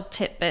a little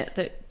tidbit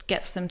that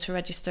gets them to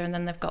register, and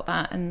then they've got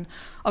that. And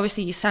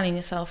obviously you're selling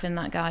yourself in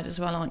that guide as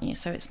well, aren't you?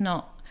 So it's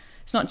not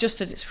just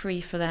that it's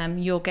free for them,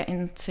 you're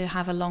getting to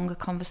have a longer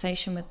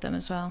conversation with them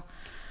as well.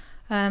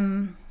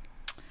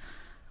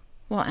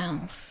 What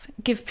else?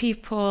 Give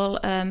people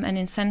an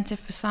incentive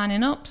for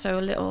signing up, so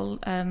a little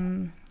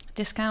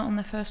discount on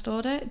their first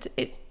order.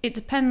 It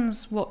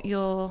depends what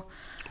you're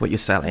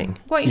selling.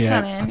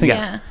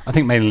 I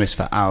think mailing lists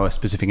for our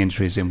specific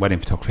industries in wedding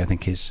photography, I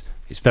think it's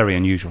very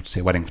unusual to see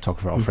a wedding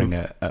photographer offering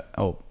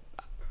or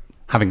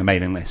having a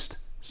mailing list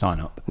sign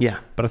up.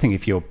 But I think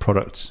if you're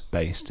product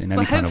based in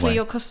any kind of way, hopefully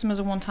your customers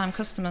are one-time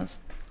customers.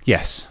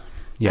 Yes.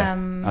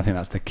 I think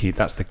that's the key.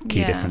 That's the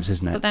key difference,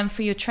 isn't it? But then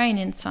for your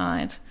training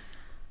side,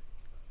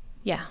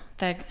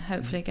 they're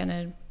hopefully going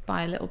to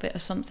buy a little bit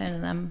of something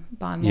and then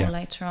buy more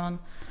later on.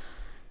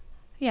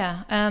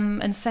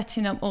 And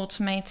setting up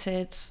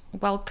automated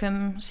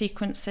welcome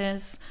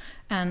sequences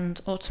and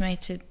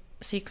automated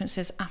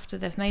sequences after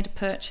they've made a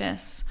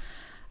purchase,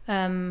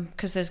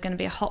 because there's going to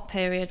be a hot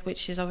period,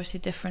 which is obviously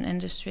different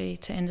industry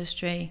to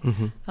industry.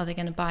 Are they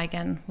going to buy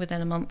again within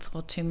a month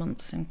or 2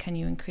 months, and can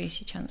you increase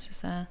your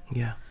chances there?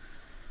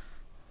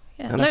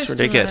 And that's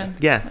really good.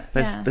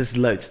 There's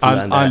loads to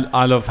learn there.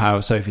 I love how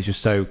Sophie's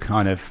just so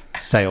kind of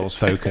sales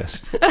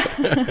focused.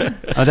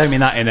 I don't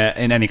mean that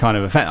in any kind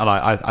of offense.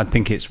 I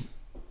think it's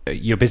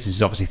your business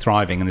is obviously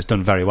thriving and has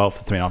done very well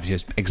for 3.5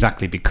 years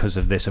exactly because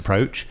of this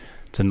approach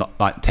to not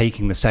like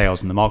taking the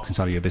sales and the marketing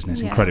side of your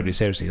business incredibly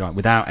seriously. Like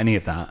without any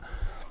of that,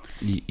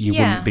 you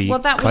wouldn't be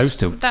close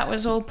to. That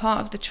was all part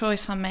of the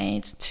choice I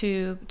made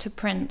to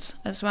print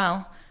as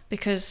well,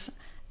 because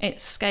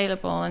it's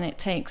scalable and it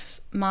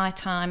takes my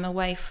time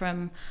away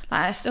from,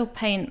 like, I still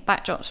paint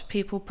backdrops for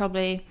people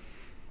probably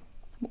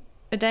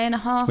a day and a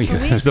half a week.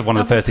 That was one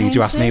of the first things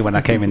you asked me when I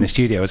came in the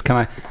studio was,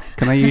 can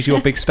I use your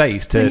big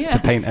space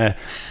to paint a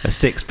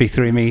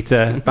 6x3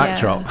 meter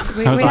backdrop?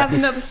 We have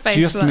enough space.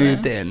 Just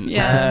moved in.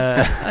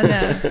 I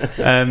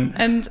know.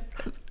 And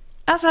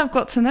as I've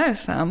got to know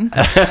Sam,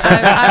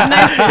 I've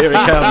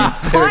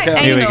noticed he's quite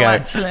anal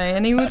actually,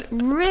 and he would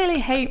really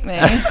hate me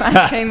if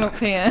I came up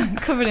here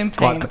covered in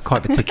paint.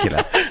 Quite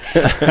particular.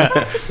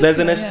 There's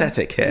an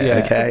aesthetic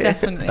here, okay? It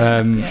definitely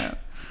is,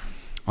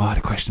 I had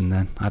a question.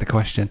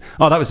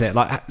 Oh, that was it.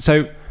 Like,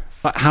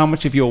 how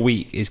much of your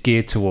week is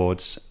geared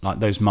towards like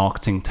those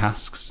marketing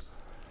tasks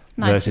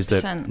 90%. versus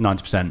the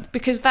 90%?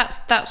 Because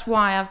that's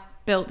why I've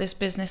built this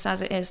business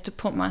as it is, to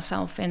put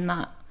myself in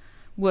that,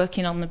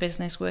 working on the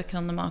business, working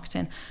on the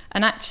marketing.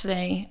 And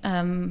actually,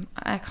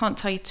 I can't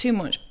tell you too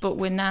much, but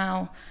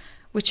we're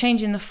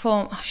changing the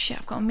form. Oh shit,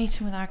 I've got a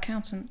meeting with our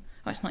accountant.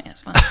 Oh, it's not yet,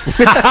 it's fine.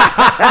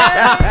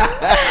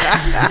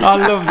 I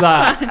love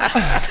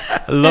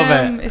that. I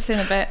love it. It's in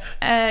a bit.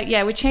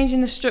 We're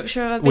changing the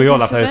structure of our business. We all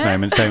have those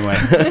moments, don't we?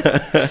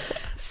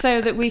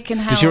 So that we can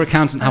help. Does your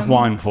accountant have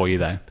wine for you,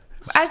 though?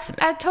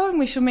 I told him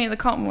we should meet at the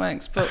Cotton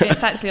Works, but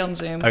it's actually on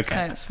Zoom, Okay.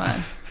 so it's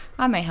fine.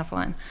 I may have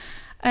wine.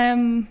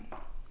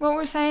 What were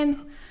we saying?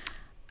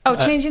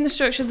 Changing the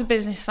structure of the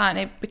business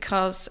slightly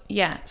because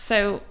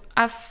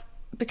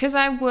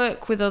I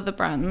work with other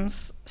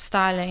brands,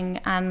 styling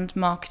and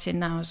marketing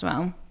now as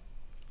well.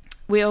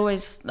 We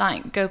always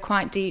go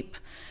quite deep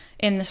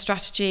in the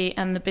strategy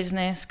and the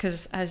business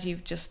because, as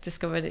you've just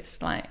discovered,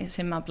 it's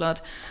in my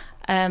blood.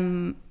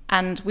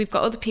 And we've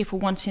got other people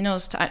wanting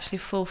us to actually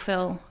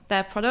fulfill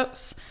their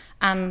products,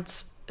 and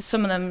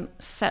some of them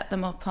set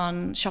them up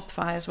on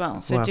Shopify as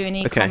well. So doing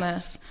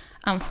e-commerce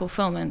and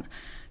fulfillment.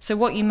 So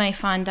what you may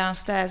find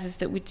downstairs is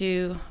that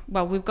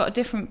we've got a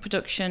different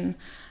production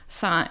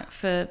site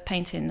for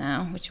painting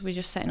now, which we're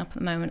just setting up at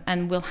the moment,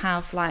 and we'll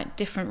have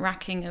different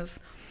racking of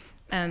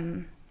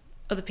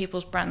other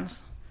people's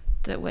brands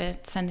that we're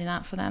sending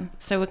out for them.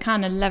 So we're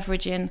kind of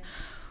leveraging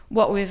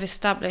what we've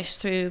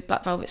established through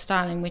Black Velvet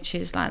Styling, which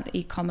is the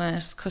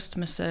e-commerce,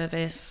 customer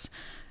service,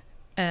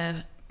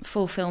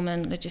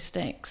 fulfillment,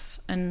 logistics,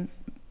 and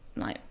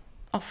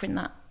offering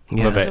that.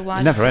 Yeah.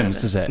 It never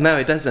ends, does it? No,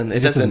 it doesn't. It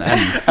doesn't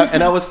end.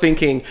 And I was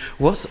thinking,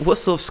 what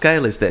sort of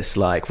scale is this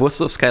like? What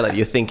sort of scale are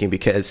you thinking?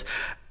 Because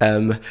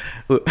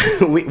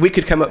we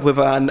could come up with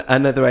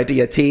another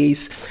idea,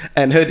 tees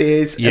and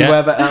hoodies and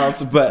whatever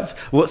else. But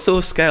what sort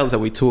of scales are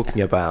we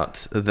talking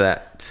about?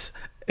 That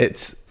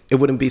it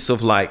wouldn't be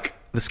sort of like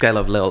the scale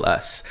of Little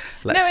Us,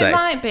 let's say. No, it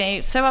might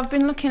be. So I've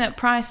been looking at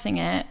pricing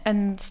it,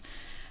 and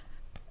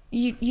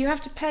you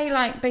have to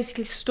pay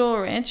basically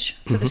storage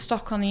for the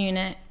stock on the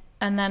unit.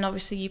 And then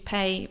obviously you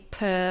pay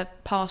per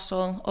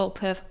parcel or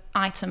per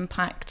item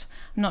packed.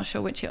 I'm not sure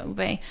which it will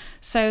be.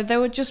 So there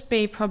would just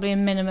be probably a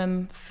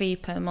minimum fee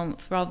per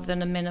month rather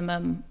than a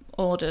minimum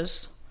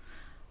orders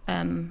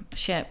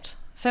shipped.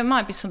 So it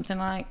might be something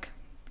like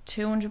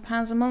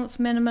 £200 a month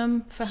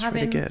minimum for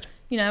having, really good.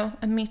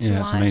 A metre wide. Yeah,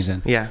 that's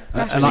amazing. Yeah.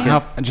 And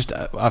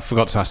I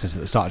forgot to ask this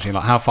at the start,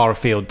 actually, how far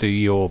afield do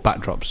your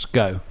backdrops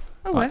go?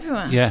 Oh,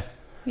 everywhere. Yeah.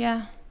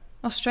 Yeah.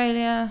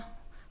 Australia,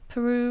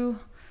 Peru...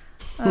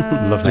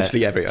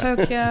 literally everywhere.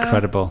 Tokyo,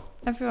 Incredible,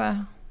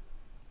 everywhere.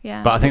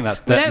 Yeah, but I think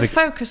we don't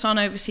focus on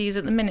overseas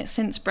at the minute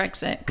since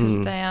Brexit because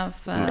they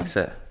have makes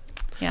it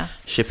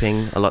yes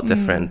shipping a lot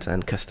different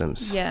and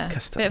customs. Yeah,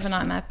 bit of a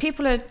nightmare.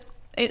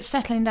 It's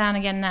settling down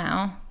again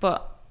now,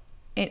 but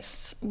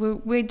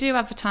we do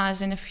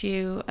advertise in a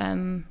few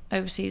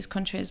overseas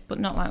countries, but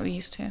not like we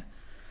used to.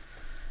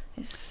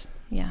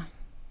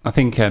 I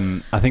think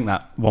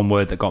that one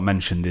word that got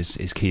mentioned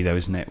is key though,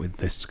 isn't it? With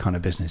this kind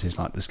of business, is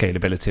the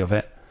scalability of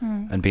it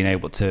and being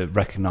able to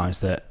recognise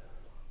that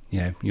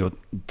your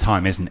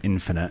time isn't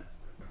infinite,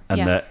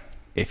 and that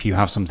if you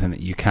have something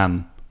that you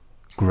can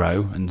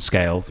grow and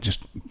scale, just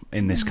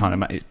in this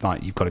kind of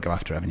you've got to go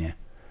after it, haven't you?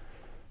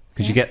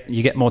 Because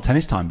you get more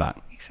tennis time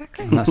back.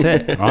 Exactly, and that's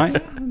it,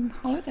 right? And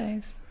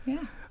holidays,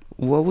 yeah.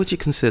 What would you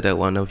consider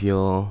one of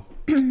your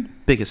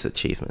biggest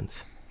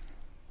achievements?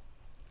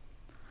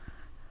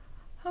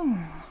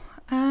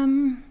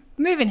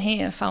 Moving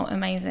here felt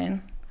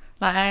amazing.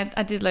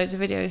 I did loads of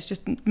videos,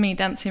 just me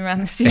dancing around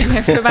the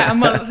studio for about a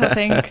month, I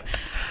think.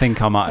 I think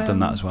I might have done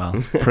that as well.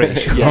 Pretty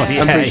sure.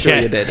 I'm pretty sure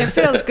you did. It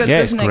feels good,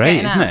 doesn't it,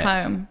 great, getting out of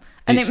home?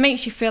 And it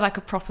makes you feel like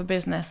a proper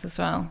business as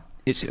well.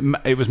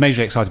 It was majorly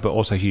exciting, but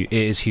also it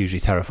is hugely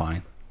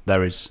terrifying.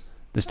 There's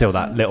still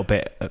that little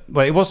bit.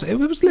 It was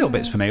little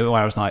bits for me where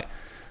I was like,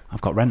 I've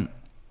got rent.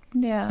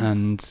 Yeah.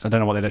 And I don't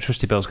know what the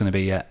electricity bill's going to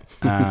be yet.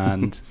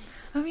 And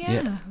oh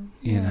yeah.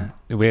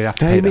 We have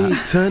to pay Amy,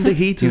 that. turn the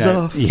heaters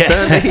off. Yeah.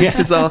 Turn the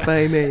heaters off,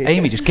 Amy.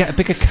 Amy, just get a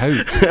bigger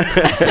coat.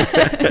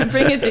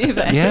 Bring a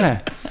duvet.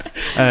 Yeah.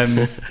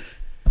 I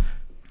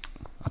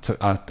took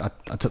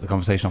the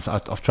conversation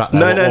off track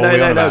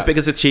there. No.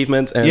 Biggest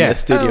achievement and the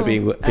studio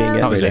being it.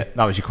 That was it.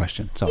 That was your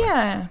question. Sorry.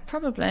 Yeah,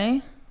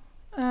 probably.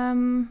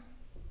 And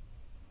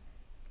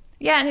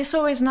it's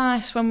always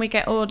nice when we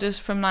get orders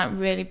from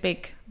really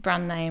big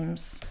brand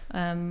names,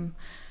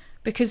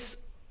 because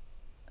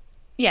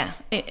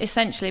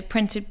essentially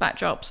printed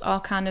backdrops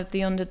are kind of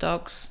the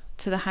underdogs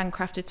to the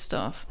handcrafted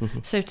stuff.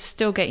 So to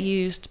still get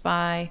used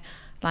by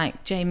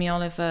Jamie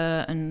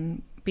Oliver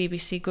and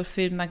BBC Good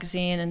Food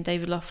Magazine and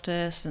David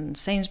Loftus and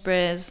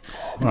Sainsbury's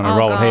and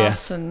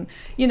Argos, and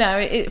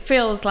it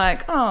feels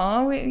like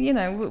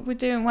we're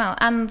doing well,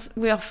 and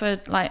we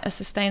offered a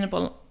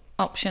sustainable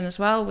option as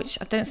well, which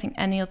I don't think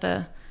any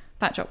other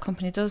backdrop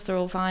company does. They're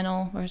all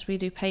vinyl, whereas we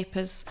do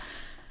papers.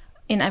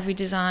 in every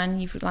design,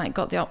 you've like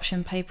got the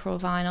option paper or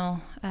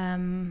vinyl.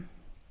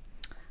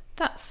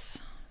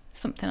 That's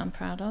something I'm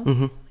proud of.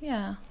 Mm-hmm.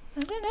 Yeah. I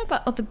don't know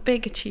about other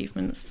big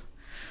achievements.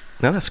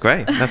 No, that's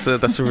great. That's a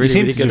really, you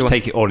seem really to good just one.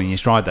 take it all in your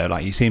stride though.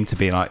 Like you seem to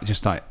be like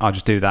just like I'll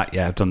just do that.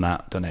 Yeah, I've done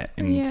that, done it.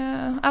 And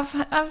Yeah,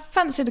 I've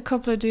fancied a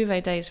couple of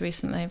duvet days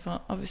recently,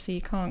 but obviously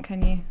you can't,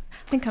 can you?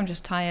 I think I'm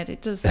just tired.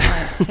 It does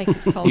like take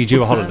its toll. You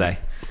do a sometimes. holiday?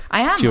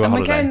 I am, Do a and we're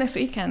holiday? going this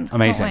weekend.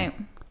 Amazing. Can't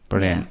wait.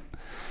 Brilliant.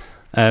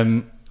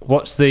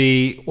 What's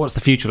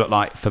the future look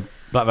like for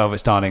Black Velvet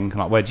Styling?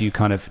 Like, where do you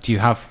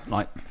have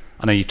like?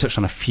 I know you've touched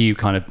on a few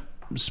kind of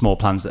small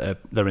plans that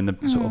are in the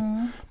sort of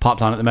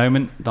pipeline at the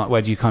moment. Like,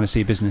 where do you kind of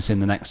see business in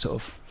the next sort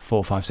of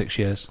 4, 5, 6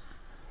 years?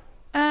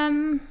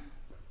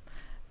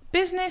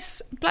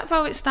 Business, Black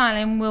Velvet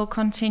Styling will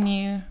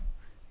continue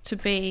to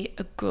be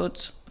a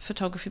good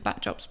photography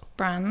backdrops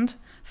brand.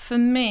 For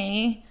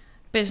me,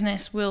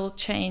 business will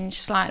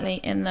change slightly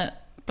in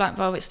that Black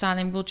Velvet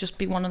Styling will just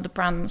be one of the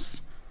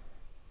brands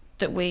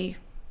that we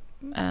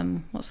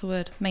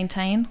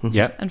maintain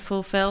Yep. and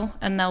fulfill,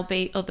 and there'll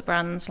be other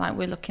brands like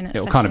we're looking at.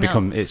 It'll kind of setting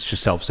up. become, it's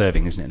just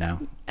self-serving, isn't it now?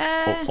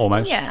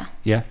 Almost. Yeah.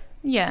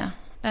 Yeah.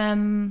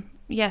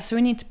 So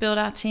we need to build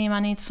our team. I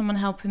need someone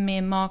helping me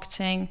in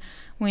marketing.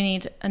 We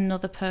need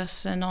another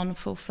person on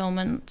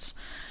fulfillment.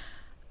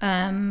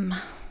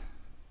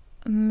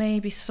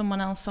 Maybe someone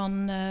else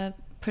on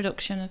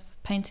production of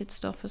painted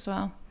stuff as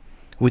well.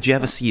 Would you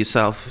ever see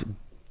yourself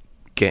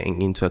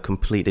getting into a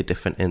completely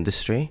different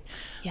industry?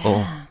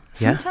 Yeah.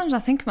 Sometimes I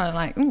think about it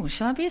like, oh,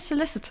 shall I be a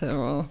solicitor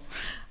or...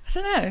 I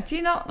don't know. Do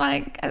you not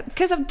like...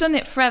 Because I've done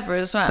it forever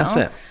as well. That's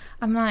it.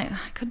 I'm like,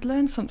 I could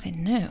learn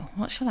something new.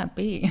 What shall I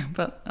be?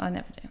 But I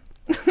never do.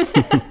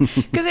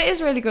 Because it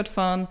is really good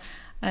fun,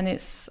 and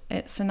it's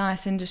a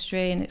nice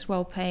industry, and it's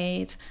well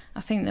paid.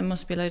 I think there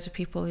must be loads of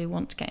people who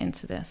want to get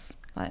into this,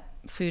 like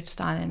food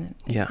styling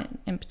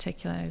in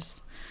particular.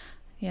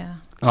 Yeah.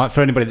 Like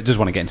for anybody that does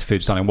want to get into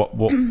food styling, what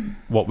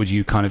would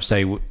you kind of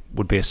say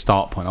would be a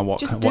start point? Or what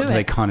do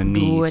they kind of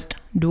need?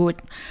 Do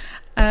it.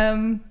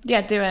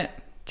 Do it.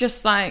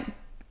 Just like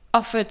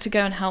offer to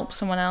go and help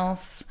someone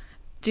else.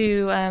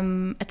 Do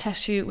a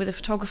test shoot with a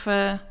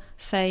photographer.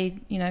 Say,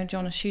 do you want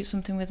to shoot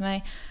something with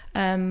me?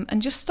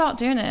 And just start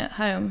doing it at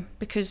home,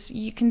 because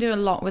you can do a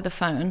lot with a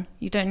phone.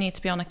 You don't need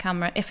to be on a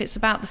camera. If it's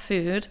about the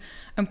food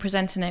and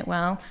presenting it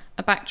well,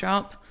 a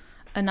backdrop,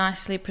 a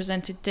nicely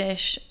presented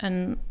dish,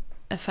 and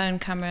a phone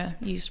camera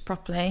used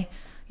properly,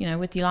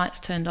 with your lights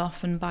turned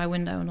off and by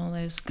window and all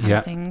those kind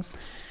of things,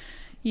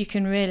 you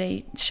can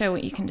really show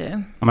what you can do. I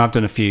mean, I've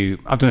done a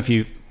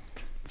few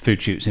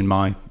food shoots in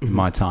my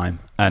time,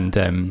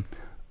 and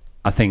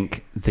I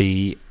think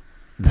the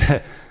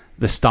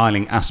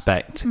styling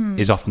aspect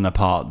is often a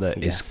part that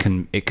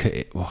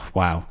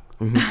wow.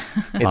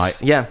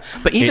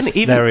 Mm-hmm. But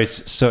even there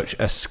is such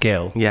a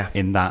skill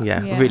in that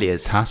really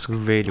is task.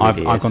 Really I've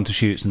is. gone to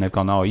shoots and they've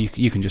gone, oh,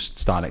 you can just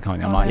style it, can't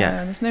you? I'm like,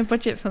 there's no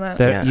budget for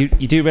that.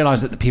 You do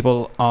realise that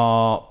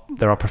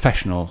there are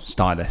professional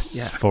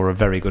stylists for a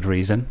very good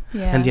reason.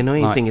 Yeah. And the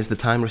annoying thing is the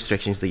time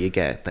restrictions that you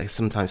get. They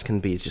sometimes can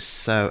be just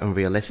so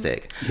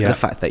unrealistic. Yeah. And the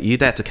fact that you're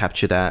there to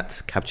capture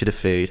the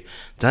food,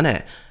 done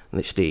it,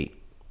 literally.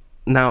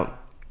 Now,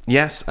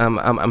 yes,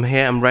 I'm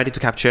here. I'm ready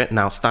to capture it.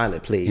 Now, style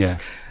it, please. Yeah.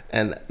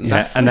 And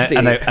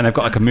they've got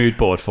like a mood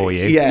board for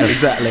you. Yeah,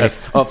 exactly.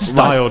 Of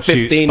styled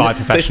shoots by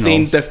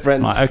professionals. 15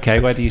 different. Like, okay,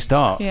 where do you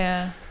start?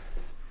 Yeah.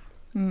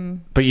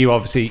 But you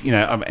obviously,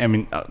 I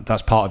mean,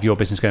 that's part of your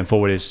business going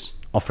forward, is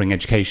offering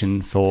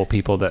education for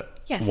people that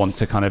want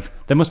to kind of.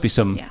 There must be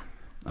some,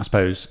 I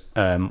suppose.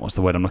 What's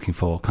the word I'm looking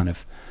for? Kind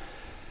of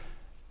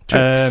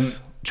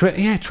tricks.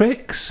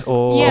 Tricks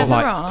or there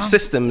like are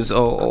systems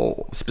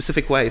or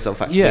specific ways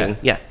of actually.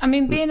 Yeah. I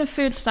mean, being a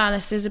food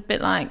stylist is a bit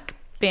like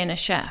being a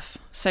chef.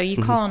 So you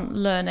can't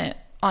learn it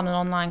on an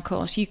online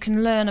course. You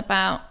can learn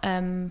about,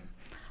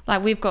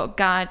 like we've got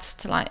guides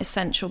to like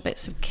essential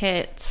bits of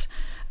kit,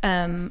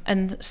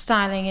 and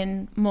styling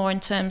in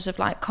terms of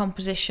like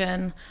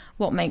composition,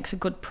 what makes a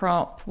good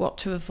prop, what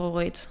to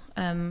avoid,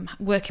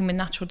 working with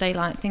natural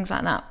daylight, things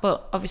like that.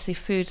 But obviously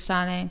food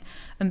styling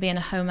and being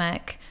a home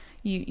ec,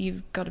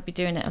 you've got to be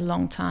doing it a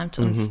long time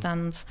to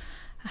understand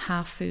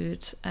how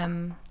food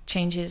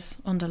changes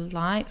under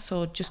lights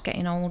or just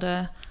getting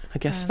older. I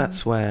guess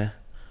that's where,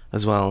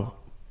 as well,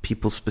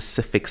 people's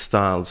specific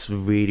styles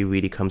really,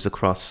 really comes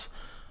across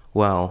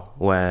well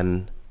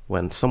when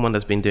someone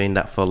has been doing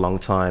that for a long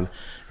time,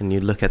 and you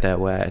look at their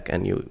work,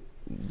 and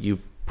you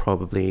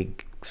probably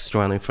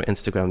scrolling for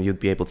Instagram, you'd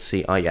be able to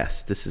see, oh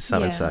yes, this is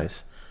so and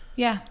so's.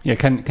 Yeah. Yeah.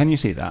 Can you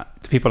see that?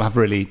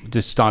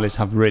 Do stylists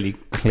have really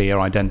clear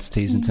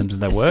identities in terms of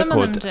their work? Some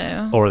of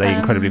them do. Or are they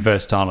incredibly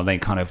versatile and they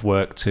kind of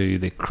work to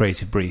the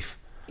creative brief?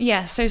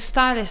 Yeah, so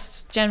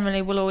stylists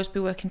generally will always be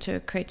working to a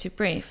creative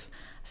brief.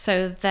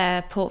 So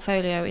their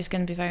portfolio is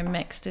going to be very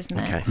mixed, isn't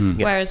it?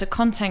 Okay. Whereas a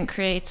content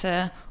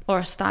creator or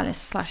a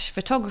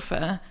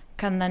stylist/photographer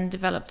can then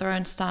develop their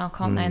own style,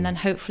 can't they? And then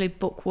hopefully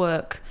book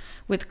work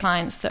with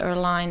clients that are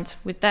aligned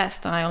with their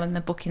style, and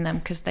they're booking them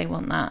because they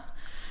want that.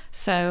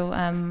 So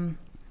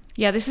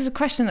Yeah, this is a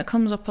question that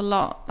comes up a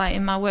lot, like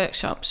in my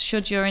workshops.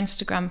 Should your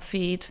Instagram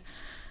feed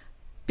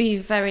be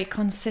very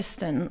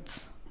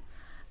consistent?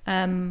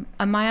 And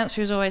my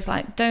answer is always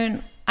like,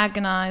 don't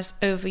agonize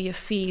over your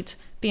feed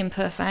being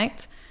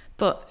perfect,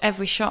 but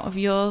every shot of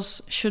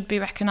yours should be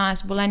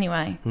recognizable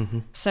anyway.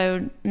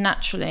 So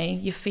naturally,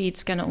 your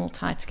feed's going to all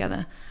tie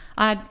together.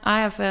 I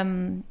have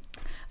an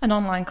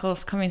online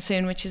course coming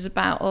soon, which is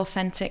about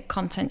authentic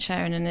content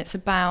sharing, and it's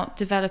about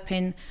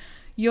developing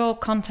your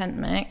content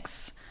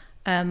mix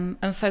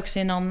and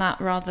focusing on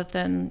that rather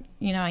than,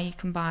 you know, you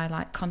can buy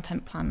like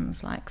content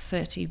plans, like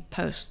 30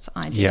 posts,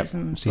 ideas,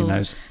 and seen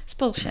those. It's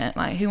bullshit.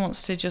 Like, who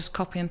wants to just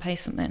copy and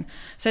paste something?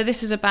 So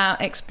this is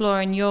about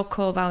exploring your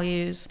core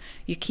values,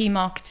 your key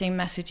marketing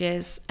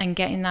messages, and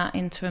getting that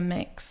into a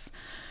mix,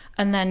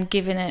 and then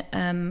giving it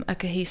a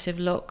cohesive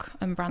look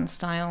and brand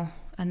style,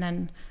 and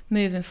then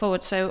moving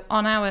forward. So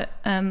on our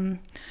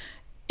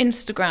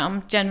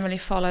Instagram generally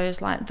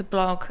follows like the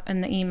blog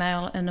and the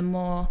email and a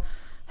more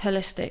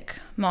holistic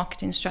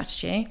marketing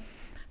strategy.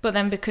 But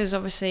then because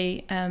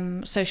obviously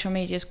social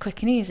media is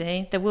quick and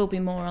easy, there will be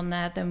more on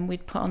there than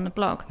we'd put on the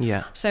blog.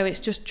 Yeah. So it's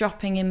just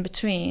dropping in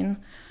between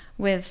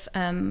with,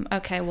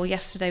 okay, well,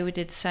 yesterday we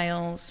did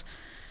sales.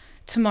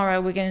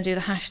 Tomorrow we're going to do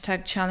the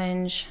hashtag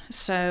challenge.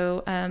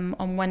 So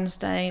on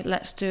Wednesday,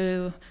 let's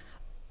do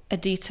a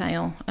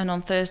detail. And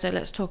on Thursday,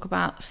 let's talk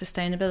about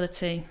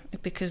sustainability,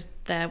 because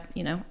they're,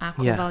 you know, our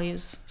core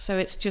values. So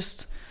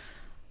it's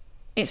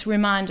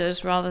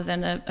reminders rather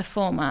than a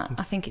format.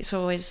 I think it's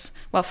always,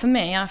 well, for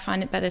me, I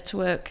find it better to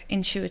work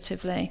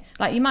intuitively.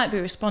 Like, you might be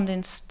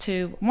responding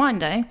to Wine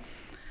Day,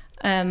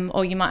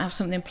 or you might have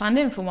something planned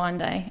in for Wine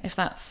Day, if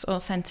that's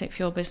authentic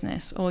for your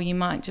business, or you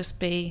might just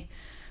be,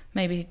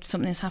 maybe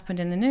something's happened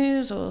in the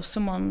news, or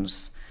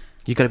someone's...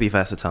 You've got to be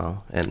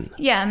versatile. And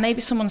yeah,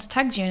 maybe someone's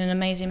tagged you in an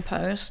amazing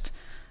post,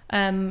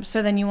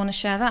 so then you want to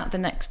share that the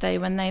next day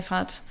when they've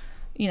had,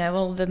 you know,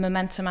 all the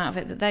momentum out of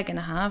it that they're going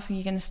to have.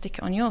 You're going to stick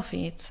it on your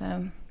feed.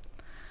 So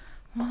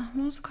what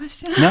was the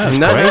question? No, it's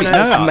no, great.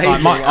 it's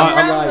amazing.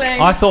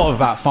 I thought of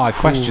about 5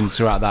 questions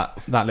throughout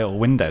that little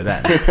window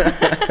then,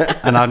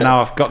 and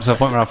I've got to a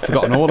point where I've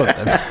forgotten all of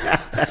them. Is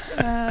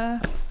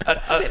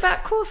it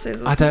about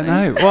courses or I don't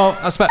know. Well,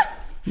 I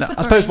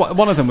suppose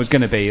one of them was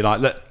going to be like,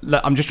 look,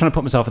 I'm just trying to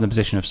put myself in the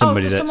position of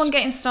somebody someone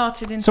getting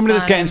started in somebody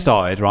that's styling. getting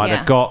started, right? Yeah.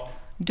 They've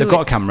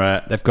got a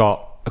camera, they've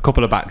got a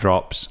couple of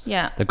backdrops,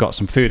 they've got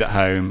some food at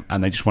home,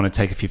 and they just want to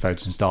take a few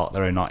photos and start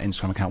their own like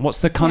Instagram account.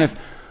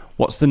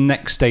 What's the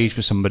next stage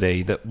for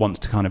somebody that wants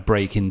to kind of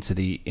break into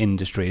the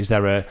industry? Is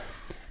there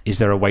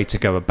a way to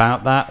go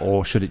about that,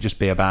 or should it just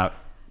be about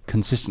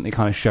consistently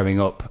kind of showing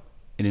up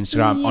in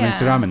Instagram on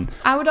Instagram and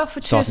I would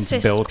offer to starting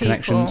assist to build people.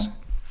 connections?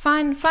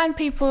 Find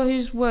people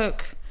whose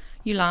work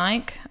you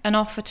like and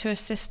offer to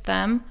assist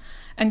them,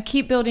 and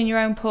keep building your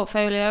own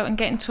portfolio, and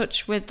get in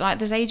touch with, like,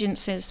 there's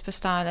agencies for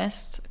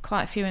stylists,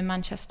 quite a few in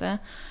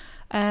Manchester,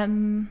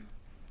 and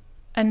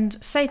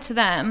say to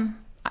them,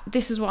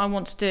 this is what I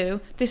want to do,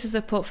 this is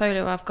the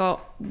portfolio I've got,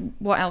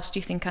 what else do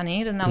you think I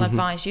need? And they'll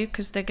advise you,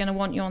 because they're going to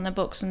want you on their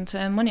books and to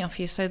earn money off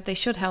you, so they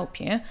should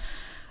help you.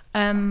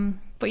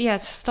 But yeah,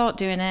 start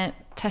doing it,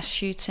 test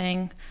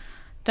shooting.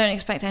 Don't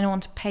expect anyone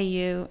to pay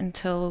you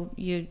until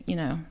you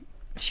know,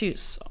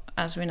 shoots,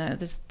 as we know,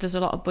 there's a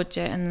lot of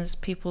budget, and there's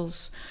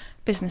people's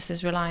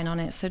businesses relying on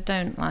it, so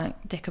don't like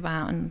dick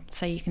about and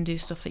say you can do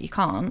stuff that you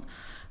can't.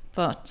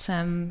 But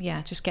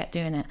just get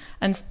doing it.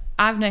 And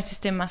I've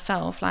noticed in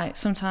myself, like,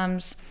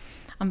 sometimes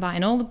I'm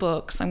buying all the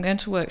books, I'm going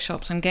to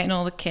workshops, I'm getting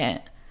all the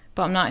kit,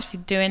 but I'm not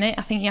actually doing it.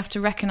 I think you have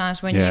to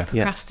recognise when you're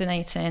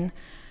procrastinating,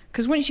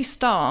 because once you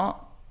start,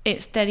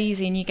 it's dead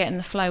easy and you get in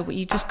the flow, but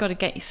you just got to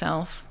get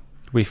yourself.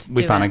 We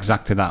found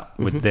exactly that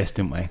with this,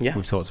 didn't we? Yeah.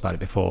 We've talked about it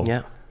before.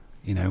 Yeah.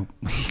 You know,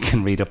 you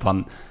can read up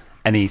on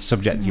any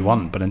subject you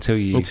want, but until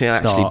you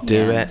start actually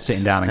do it,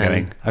 sitting down and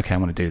going, okay, I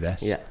want to do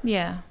this.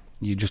 Yeah.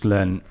 You just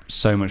learn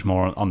so much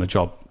more on the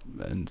job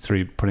and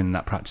through putting in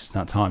that practice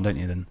and that time, don't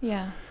you? And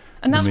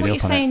that's what you're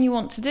saying you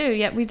want to do,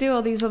 yet we do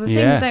all these other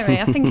things, don't we?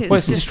 I think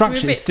it's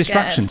it's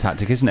distraction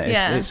tactic, isn't it?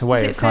 It's a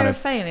way of kind of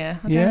failure.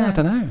 I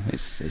don't know.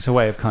 It's a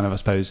way of kind of, I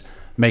suppose,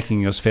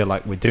 making us feel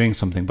like we're doing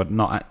something, but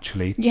not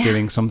actually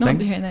doing something. Not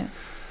doing it.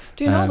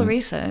 Doing all the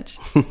research.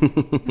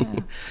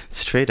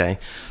 It's true, though.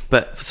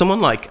 But for someone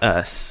like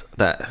us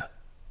that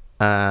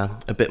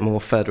a bit more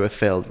further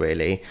afield,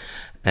 really,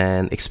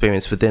 and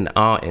experience within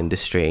our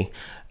industry,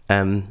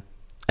 and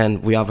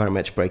we are very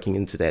much breaking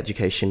into the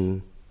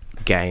education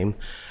game,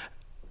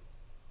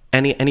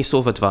 any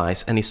sort of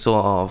advice, any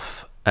sort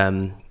of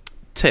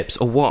tips,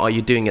 or what are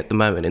you doing at the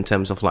moment in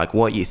terms of, like,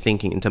 what are you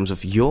thinking in terms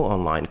of your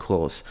online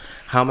course?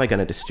 How am I going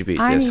to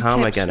distribute this? How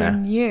am I going to?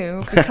 From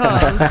you,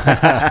 because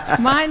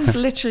mine's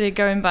literally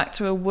going back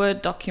to a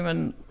Word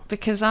document,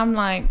 because I'm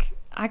like,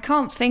 I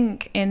can't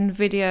think in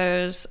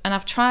videos, and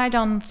I've tried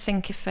on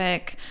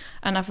Thinkific,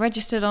 and I've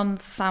registered on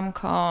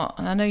Samcart,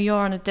 and I know you're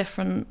on a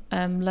different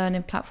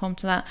learning platform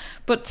to that,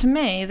 but to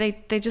me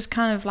they just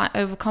kind of like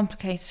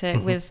overcomplicate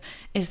it with,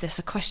 is this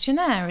a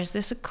questionnaire, is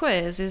this a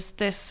quiz, is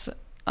this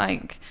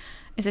like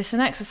is this an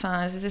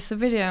exercise? Is this a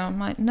video? I'm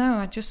like, no,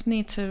 I just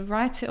need to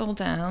write it all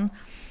down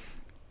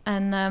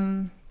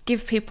and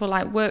give people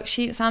like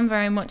worksheets. I'm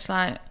very much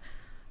like,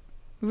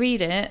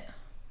 read it,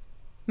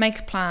 make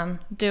a plan,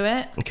 do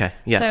it. Okay,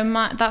 yeah. So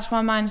that's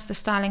why mine's the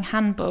styling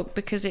handbook,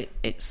 because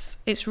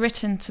it's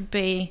written to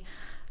be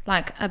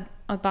like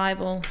a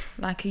Bible,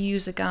 like a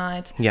user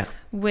guide,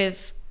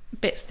 with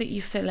bits that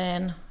you fill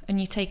in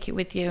and you take it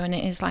with you, and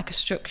it is like a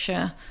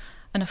structure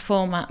and a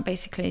format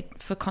basically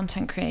for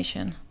content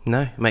creation.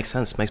 No, it makes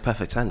sense. Makes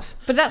perfect sense.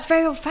 But that's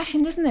very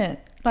old-fashioned, isn't it?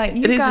 Like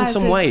it is in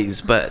some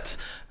ways, but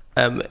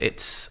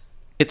it's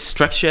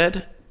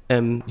structured.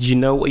 You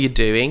know what you're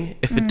doing.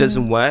 If it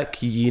doesn't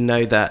work, you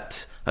know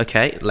that.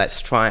 Okay,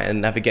 let's try and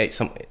navigate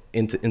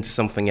into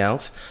something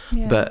else.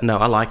 Yeah. But no,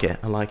 I like it.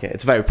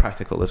 It's very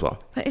practical as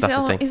well. But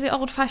is it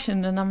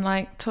old-fashioned? And I'm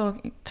like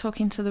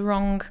talking to the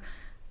wrong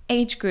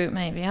age group,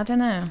 maybe. I don't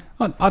know.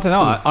 I don't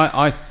know.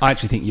 I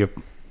actually think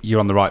you're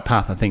on the right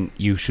path. I think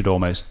you should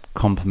almost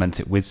complement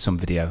it with some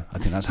video. I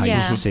think that's how you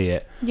should see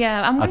it.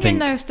 Yeah, I'm wondering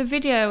though if the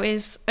video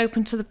is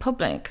open to the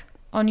public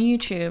on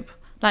YouTube,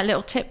 like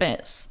little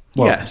tidbits.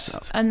 Well,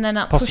 yes, and then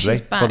that possibly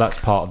pushes back. Well, that's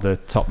part of the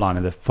top line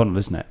of the funnel,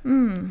 isn't it?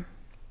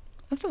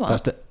 Of the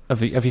what? That's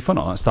of your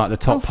funnel. That's like the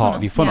top part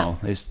of your funnel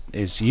is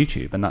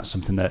YouTube, and that's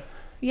something that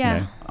you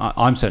know,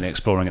 I'm certainly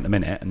exploring at the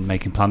minute and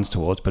making plans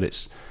towards. But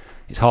it's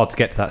hard to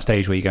get to that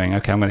stage where you're going,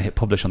 okay, I'm going to hit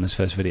publish on this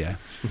first video.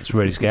 It's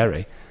really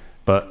scary,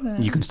 but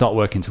you can start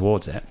working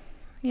towards it.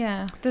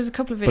 Yeah, there's a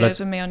couple of videos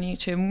of me on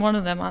YouTube, and one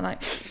of them I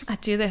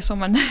do this on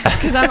my neck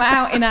because I'm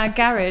out in our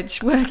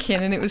garage working,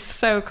 and it was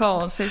so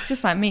cold, so it's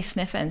just like me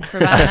sniffing for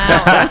about an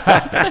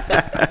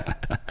hour.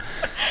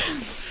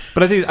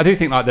 But I do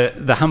think like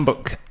the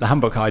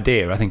handbook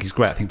idea I think is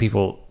great. I think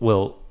people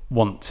will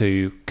want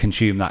to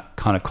consume that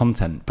kind of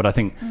content, but I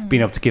think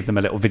being able to give them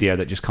a little video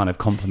that just kind of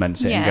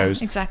complements it and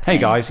goes, exactly. Hey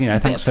guys, you know,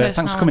 thanks for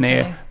coming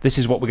here. This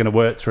is what we're going to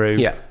work through.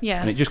 Yeah.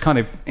 And it just kind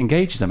of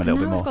engages them a little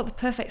bit more. I've got the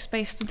perfect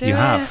space to do you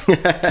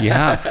it. You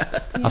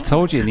have. I've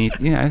told you,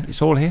 you know,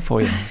 it's all here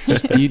for you.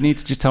 You need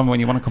to just tell me when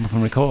you want to come up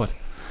and record.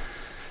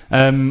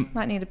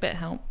 Might need a bit of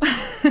help.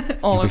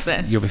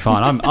 You'll be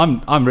fine.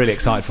 I'm really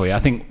excited for you. I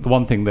think the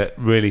one thing that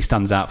really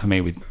stands out for me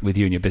with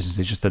you and your business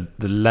is just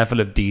the level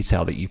of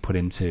detail that you put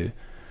into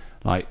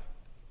like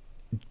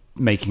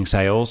making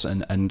sales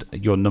and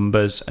your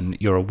numbers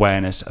and your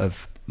awareness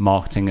of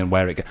marketing and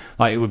where it goes.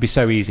 Like it would be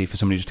so easy for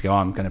somebody just to go,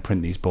 I'm going to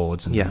print these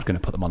boards and I'm going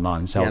to put them online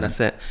and sell them. That's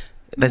it.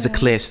 There's a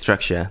clear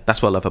structure.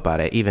 That's what I love about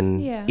it.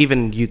 Even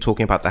you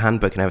talking about the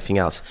handbook and everything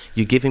else,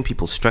 you're giving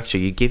people structure.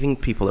 You're giving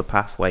people a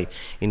pathway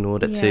in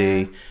order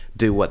to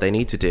do what they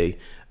need to do.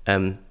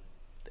 And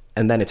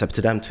then it's up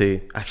to them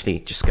to actually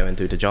just go and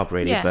do the job,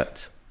 really. Yeah,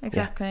 but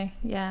exactly.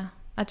 Yeah.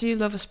 I do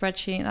love a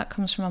spreadsheet. That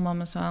comes from my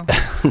mum as well.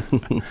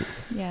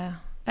 Yeah.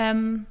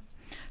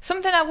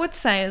 Something I would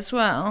say as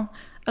well,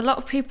 a lot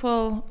of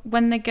people,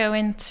 when they go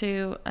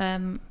into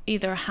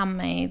either a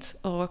handmade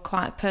or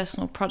quite a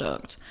personal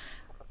product,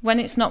 when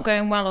it's not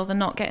going well or they're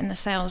not getting the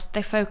sales,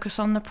 they focus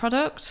on the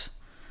product.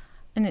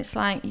 And it's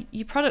like,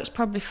 your product's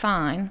probably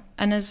fine.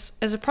 And as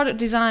a product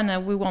designer,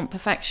 we want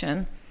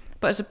perfection.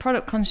 But as a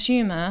product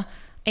consumer,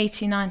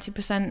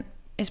 80-90%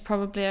 is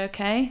probably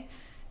okay.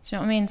 Do you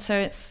know what I mean?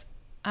 So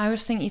I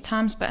always think your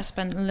time's better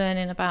spent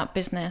learning about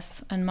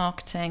business and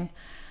marketing.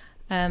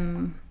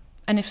 And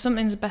if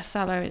something's a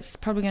bestseller, it's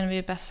probably going to be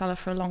a bestseller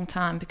for a long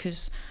time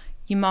because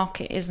your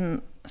market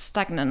isn't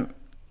stagnant.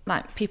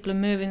 Like people are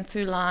moving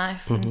through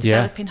life and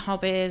developing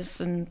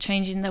hobbies and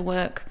changing their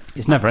work.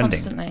 It's never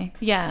constantly. Ending.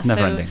 Yeah. It's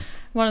never ending.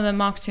 One of the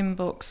marketing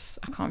books,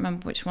 I can't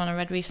remember which one I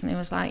read recently,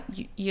 was like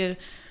you're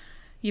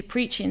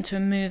preaching to a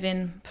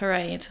moving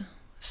parade.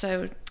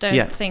 So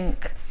don't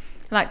think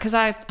like, because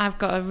I've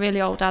got a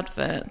really old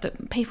advert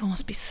that people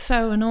must be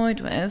so annoyed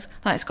with.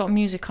 Like it's got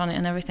music on it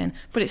and everything,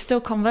 but it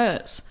still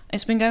converts.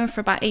 It's been going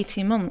for about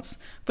 18 months,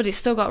 but it's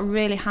still got a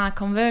really high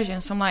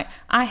conversion. So I'm like,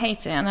 I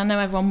hate it, and I know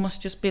everyone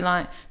must just be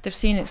like, they've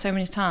seen it so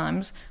many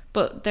times,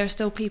 but there are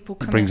still people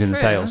coming through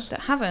that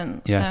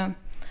haven't. Yeah. So,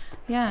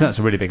 yeah. I think that's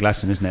a really big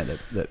lesson, isn't it?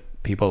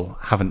 That people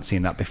haven't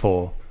seen that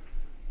before.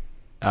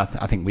 I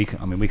think we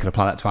could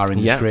apply that to our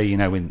industry. You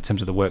know, in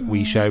terms of the work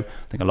we show.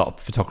 I think a lot of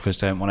photographers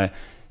don't want to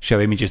show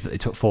images that they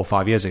took 4 or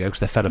 5 years ago because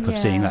they're fed up of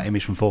seeing that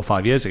image from 4 or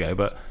 5 years ago.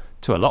 But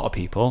to a lot of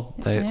people,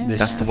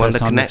 this is the first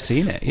time they've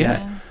seen it.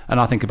 Yeah. And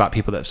I think about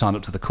people that have signed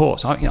up to the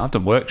course. I've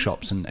done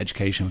workshops and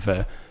education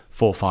for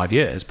 4 or 5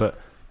 years, but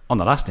on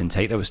the last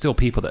intake, there were still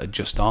people that had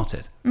just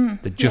started.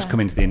 They'd just come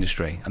into the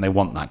industry and they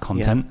want that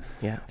content.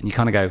 Yeah. And you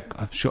kind of go,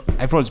 I'm sure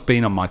everyone's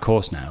been on my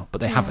course now,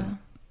 but they haven't.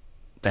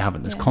 They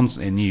haven't. There's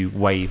constantly a new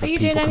wave of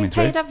people coming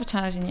through. Are you doing any paid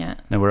advertising yet?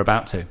 No, we're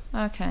about to.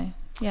 Okay.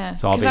 Yeah.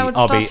 So I'll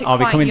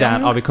be coming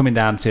down. I'll be coming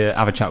down to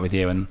have a chat with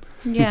you and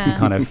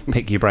kind of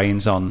pick your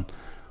brains on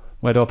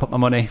where do I put my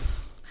money?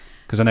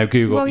 Because I know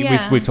Google.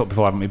 Well, we've talked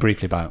before, haven't we,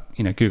 briefly about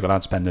Google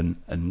ad spend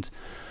and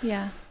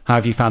how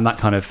have you found that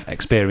kind of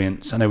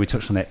experience? I know we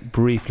touched on it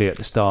briefly at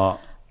the start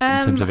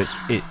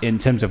in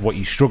terms of what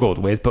you struggled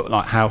with, but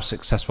like how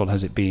successful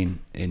has it been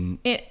in?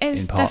 It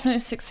is in parts? Definitely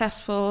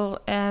successful.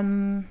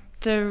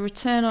 the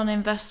return on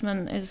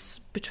investment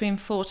is between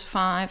 4 to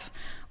 5,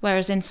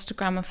 whereas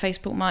Instagram and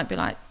Facebook might be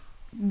like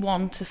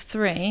 1 to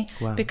 3.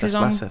 Wow, because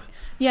that's massive.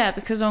 Yeah,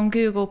 because on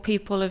Google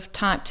people have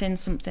typed in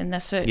something they're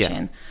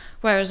searching,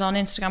 whereas on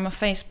Instagram or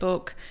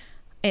Facebook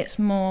it's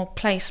more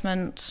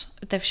placement.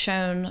 They've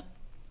shown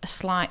a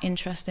slight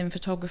interest in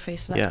photography,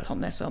 so let's pop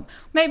this up.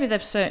 Maybe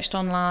they've searched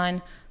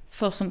online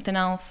for something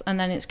else, and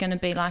then it's going to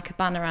be like a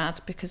banner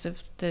ad because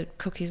of the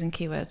cookies and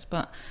keywords.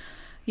 But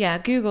yeah,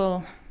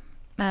 Google,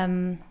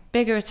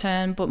 bigger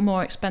return but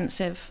more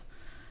expensive.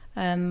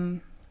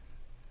 If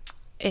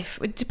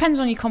it depends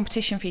on your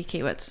competition for your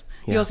keywords.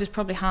 Yours is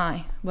probably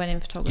high when in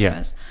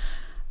photographers.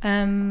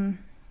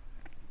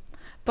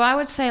 But I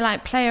would say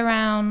like play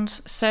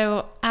around.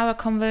 So our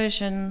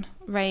conversion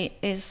rate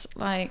is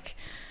like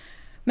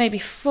maybe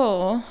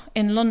 4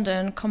 in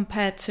London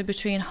compared to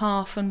between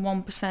 0.5% and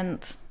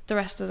 1% the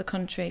rest of the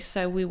country.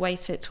 So we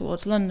weight it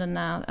towards London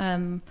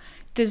now.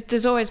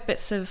 There's always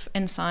bits of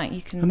insight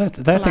you can. And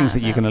they're things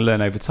that you're going to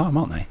learn over time,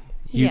 aren't they?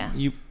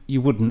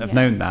 You wouldn't have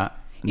known that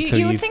until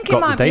you would you've think got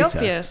it might the data. be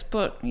obvious,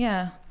 but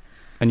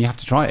And you have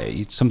to try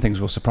it. Some things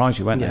will surprise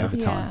you, won't they, over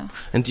time?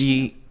 And do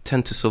you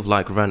tend to sort of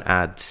like run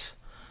ads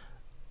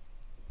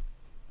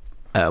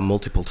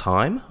multiple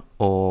time,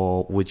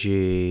 or would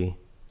you?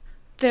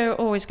 They're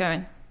always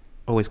going.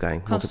 Always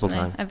going, Constantly,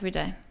 multiple time. every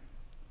day.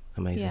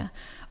 Amazing. Yeah.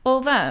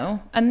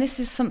 Although, and this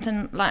is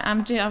something like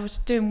I was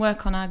doing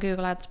work on our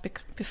Google ads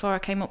before I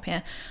came up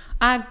here.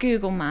 Our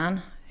Google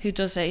man who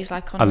does it, he's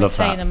like on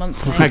retainer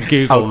monthly.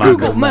 Google man.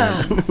 Google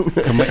man.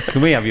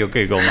 Can we have your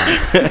Google man?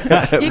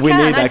 You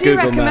can. I do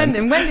recommend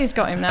him. Wendy's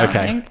got him now. Okay,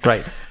 I think.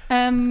 Great.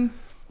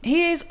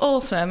 He is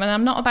awesome, and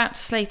I'm not about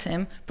to slate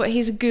him, but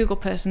he's a Google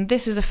person.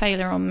 This is a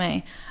failure on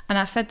me. And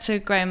I said to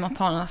Graham, my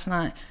partner, last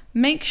night,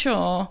 make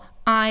sure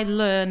I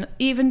learn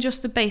even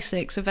just the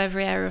basics of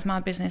every area of my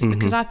business,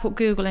 because I put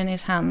Google in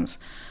his hands.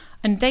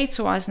 And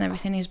data-wise and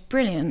everything, he's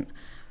brilliant.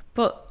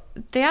 But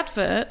the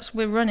adverts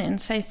we're running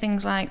say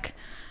things like,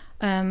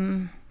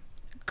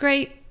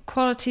 great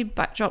quality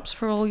backdrops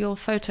for all your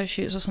photo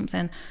shoots or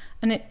something.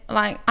 And it,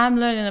 like, I'm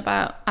learning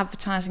about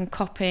advertising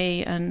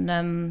copy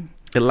and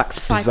it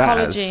lacks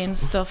psychology pizzazz. and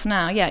stuff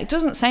now. Yeah, it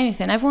doesn't say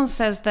anything. Everyone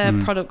says their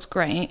product's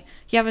great.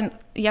 You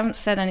haven't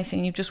said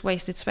anything. You've just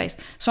wasted space.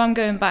 So I'm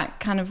going back,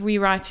 kind of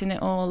rewriting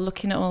it all,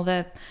 looking at all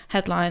the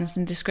headlines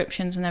and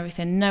descriptions and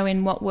everything,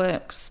 knowing what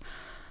works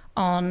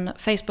on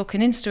Facebook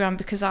and Instagram,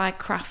 because I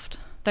craft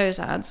those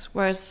ads.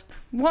 Whereas,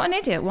 what an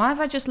idiot! Why have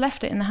I just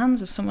left it in the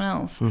hands of someone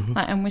else?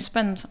 Like, and we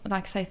spend,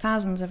 like I say,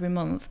 thousands every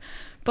month.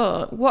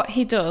 But what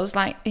he does,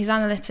 like his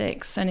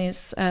analytics and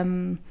his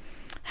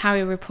how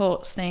he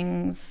reports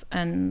things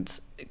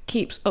and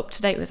keeps up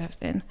to date with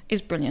everything,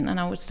 is brilliant, and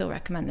I would still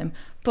recommend him.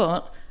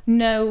 But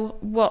know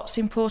what's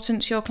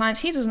important to your clients.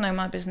 He doesn't know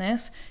my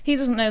business. He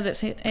doesn't know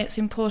that it's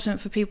important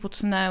for people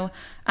to know,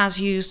 as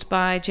used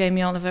by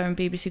Jamie Oliver and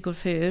BBC Good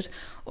Food,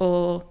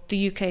 or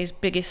the UK's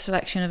biggest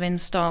selection of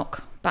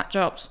in-stock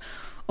backdrops,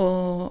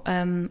 or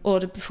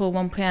order before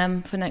 1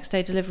 p.m. for next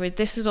day delivery.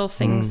 This is all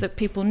things that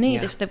people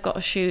need if they've got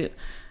a shoot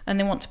and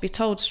they want to be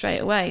told straight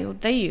away, well,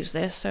 they use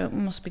this, so it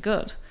must be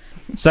good.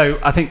 So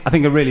I think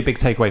a really big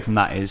takeaway from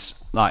that is,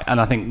 like, and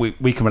I think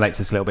we can relate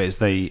to this a little bit, is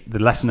the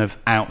lesson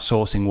of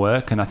outsourcing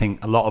work. And I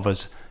think a lot of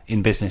us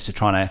in business are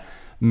trying to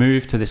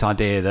move to this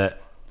idea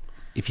that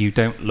if you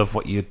don't love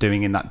what you're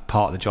doing in that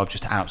part of the job,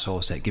 just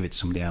outsource it, give it to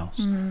somebody else.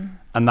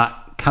 And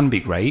that can be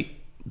great,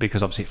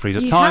 because obviously it frees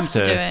up time to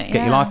get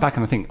your life back.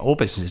 And I think all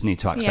businesses need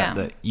to accept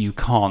that you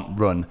can't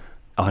run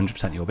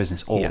 100% of your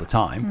business all the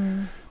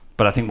time.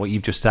 But I think what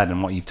you've just said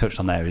and what you've touched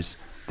on there is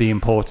the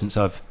importance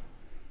of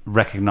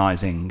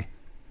recognising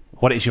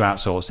what it is you're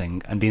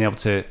outsourcing and being able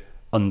to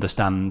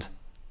understand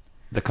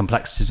the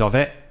complexities of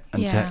it,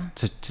 and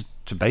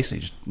to basically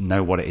just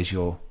know what it is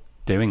you're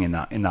doing in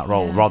that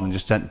role, rather than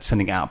just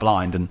sending it out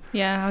blind. And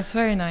I was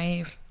very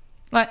naive,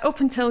 like up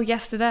until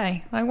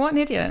yesterday. Like, what an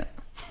idiot.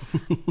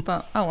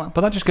 But oh well.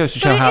 But that just goes to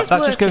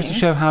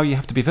show how you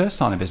have to be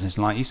versatile in business.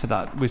 And like you said,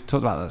 that we've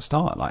talked about at the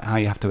start, like how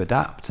you have to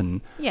adapt, and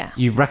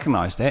you've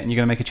recognised it and you're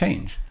going to make a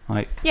change.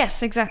 Like,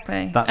 yes,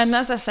 exactly. And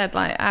as I said,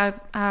 like our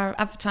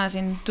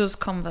advertising does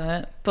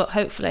convert, but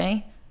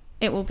hopefully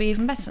it will be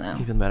even better now.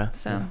 Even better.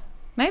 So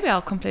maybe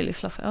I'll completely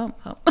fluff it up.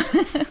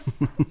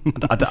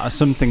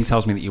 Something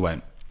tells me that you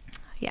won't.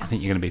 Yeah. I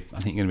think you're going to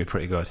be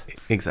pretty good.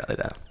 Exactly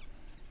that.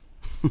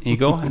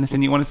 Igor,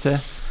 anything you wanted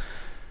to?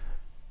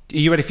 Are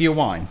you ready for your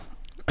wine?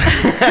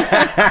 I'm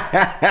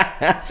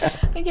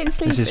getting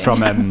sleepy. This is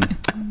from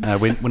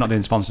we're not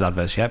doing sponsored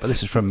adverts yet, but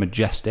this is from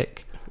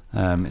Majestic.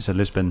 It's a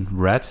Lisbon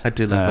red. I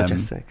do love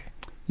Majestic.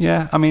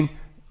 Yeah, I mean,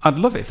 I'd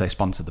love it if they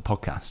sponsored the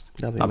podcast.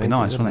 That'd be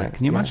nice, wouldn't it?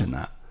 Can you imagine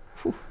that?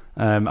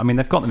 I mean,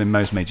 they've got them in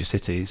most major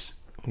cities.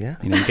 Yeah,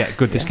 you know, you get a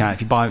good discount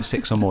if you buy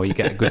 6 or more. You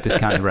get a good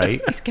discounted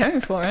rate. He's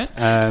going for it.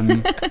 I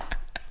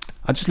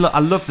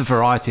love the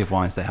variety of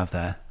wines they have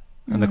there,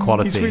 and the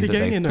quality.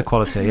 The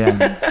quality,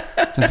 yeah.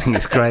 I think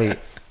it's great.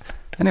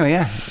 Anyway,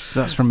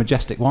 that's from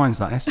Majestic Wines.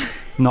 That is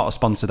not a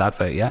sponsored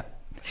advert yet.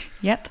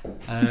 Yet.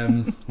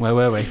 Where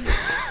were we?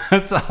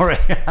 Sorry.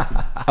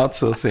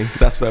 Outsourcing.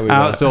 That's where we were.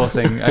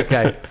 Outsourcing.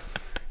 Okay.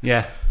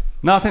 Yeah.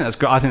 No, I think that's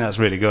good. I think that's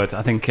really good.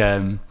 I think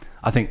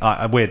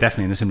we're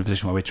definitely in a similar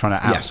position where we're trying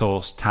to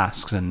outsource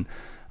tasks and.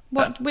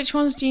 Which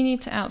ones do you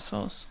need to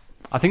outsource?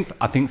 I think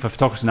for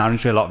photographers in our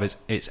industry, a lot of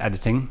it's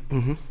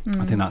editing.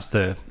 I think that's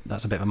a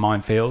bit of a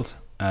minefield.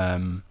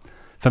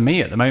 For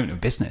me, at the moment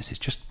with business, it's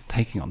just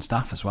taking on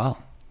staff as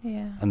well.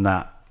 Yeah. And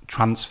that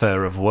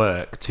transfer of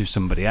work to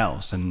somebody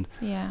else. And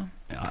yeah.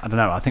 I don't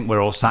know. I think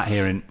we're all sat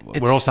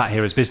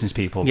here as business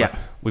people. Yeah. But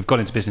we've got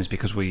into business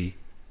because we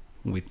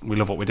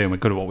love what we're doing. We're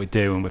good at what we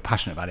do, and we're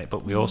passionate about it.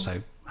 But we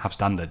also have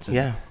standards.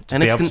 And to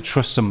be able to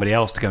trust somebody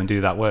else to go and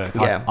do that work,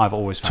 I've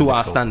always found to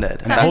our difficult.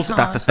 standard. And that's the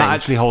thing. That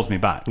actually holds me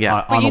back.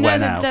 Yeah. But I'm you aware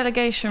know the now.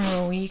 delegation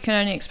rule, you can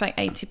only expect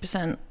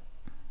 80%.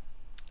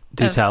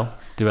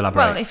 Do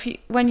elaborate. Well,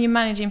 when you're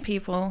managing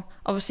people,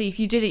 obviously if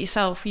you did it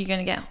yourself, you're going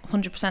to get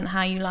 100%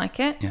 how you like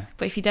it. Yeah.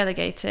 But if you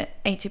delegate it,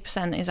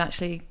 80% is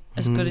actually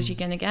as good as you're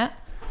going to get.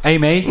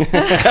 Amy.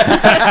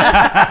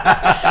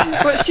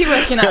 What's she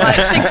working at, like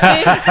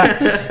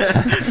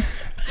 60?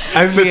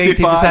 Only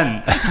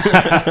 80%.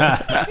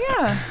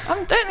 Yeah,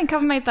 I don't think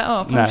I've made that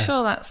up. No. I'm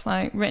sure that's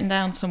like written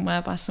down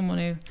somewhere by someone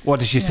who. What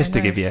does your sister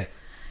give knows. you?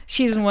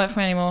 She doesn't work for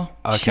me anymore.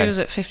 Okay. She was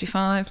at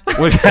 55. You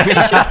can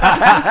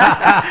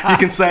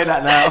say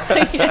that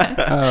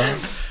now.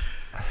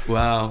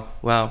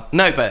 Wow.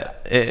 No,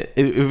 but it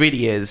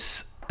really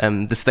is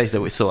the stage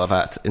that we're sort of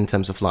at in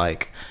terms of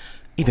like,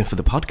 even for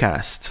the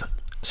podcast,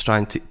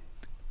 starting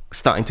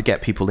to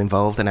get people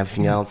involved and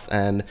everything else.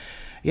 And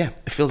yeah,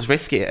 it feels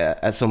risky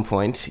at some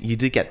point. You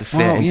do get the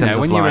fear in terms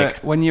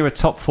of when you're a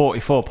top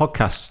 44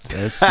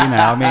 podcasters,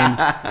 I mean,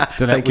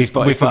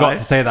 we forgot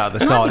to say that at the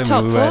start. Might be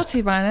top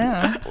 40 by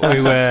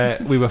now.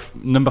 we were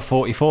number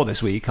 44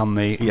 this week on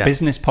the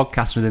business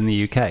podcast within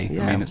the UK.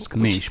 Yeah. I mean, it's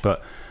niche,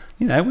 but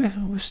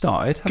we've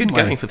started. Good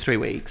going for 3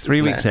 weeks.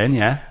 3 weeks in,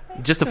 yeah.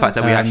 Just the fact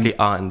that we actually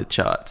are in the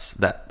charts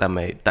that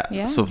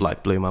sort of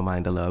like blew my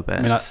mind a little bit.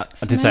 I mean, I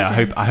did say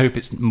I hope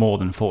it's more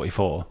than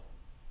 44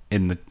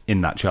 in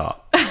that chart.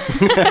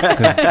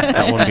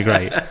 That would be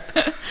great.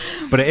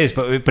 But it is.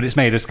 But it's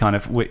made us kind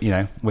of we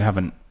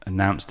haven't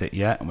announced it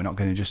yet, and we're not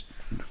going to just.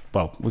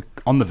 Well, we're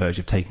on the verge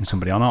of taking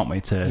somebody on, aren't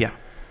we? To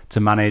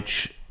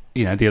manage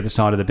the other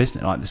side of the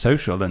business, like the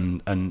social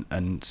and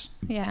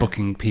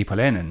booking people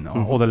in and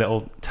all the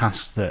little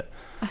tasks that.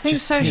 I think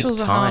social's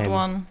a hard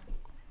one.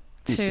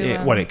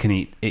 It can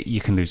eat.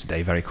 You can lose a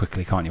day very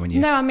quickly, can't you? When you.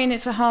 No, I mean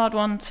it's a hard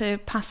one to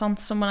pass on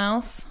to someone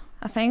else.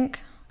 I think.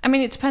 I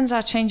mean, it depends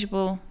how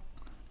changeable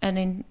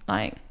and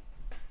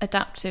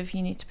adaptive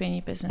you need to be in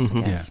your business.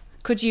 I guess. Yeah.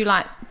 Could you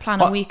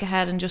plan a week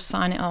ahead and just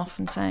sign it off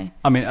and say?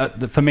 I mean,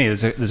 for me,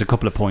 there's a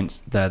couple of points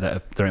there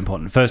that are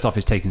important. First off,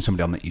 is taking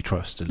somebody on that you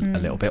trust a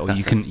little bit, or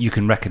you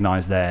can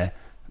recognise their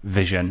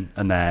vision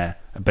and their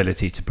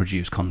ability to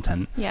produce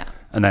content. Yeah.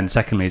 And then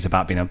secondly, is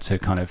about being able to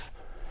kind of.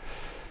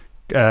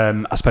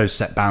 I suppose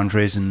set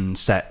boundaries and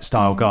set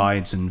style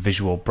guides and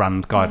visual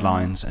brand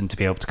guidelines, and to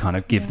be able to kind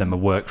of give them a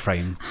work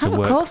frame to work.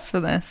 I have a course for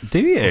this. Do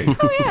you?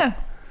 Oh yeah,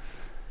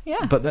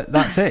 yeah. But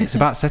that's it. It's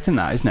about setting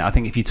that, isn't it? I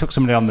think if you took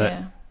somebody on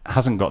that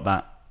hasn't got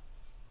that,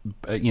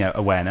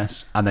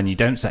 awareness, and then you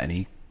don't set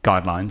any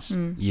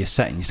guidelines, you're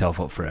setting yourself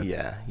up for a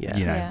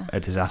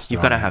disaster.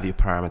 You've got to have your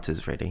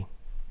parameters ready.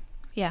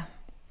 Yeah.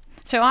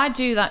 So I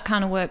do that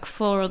kind of work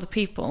for other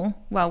people.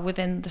 Well,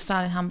 within the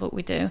styling handbook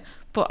we do.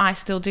 But I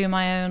still do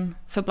my own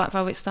for Black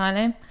Velvet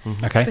styling.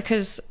 Okay.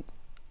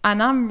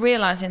 And I'm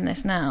realising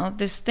this now,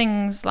 there's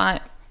things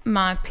like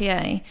my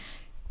PA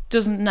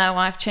doesn't know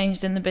I've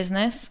changed in the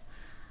business,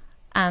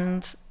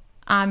 and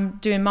I'm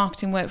doing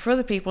marketing work for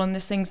other people, and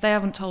there's things they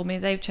haven't told me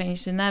they've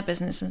changed in their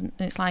business, and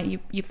it's like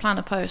you plan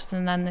a post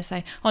and then they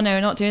say, oh no,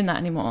 we're not doing that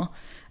anymore.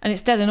 And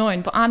it's dead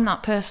annoying, but I'm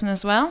that person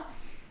as well.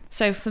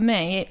 So for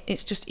me,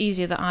 it's just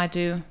easier that I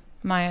do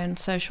my own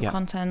social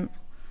content.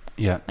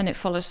 Yeah. And it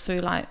follows through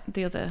like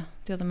the other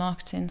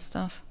marketing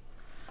stuff.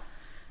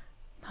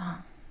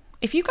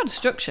 If you've got a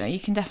structure, you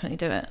can definitely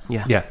do it.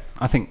 Yeah. Yeah.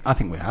 I think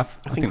we have.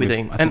 I think we're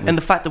doing. And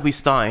the fact that we're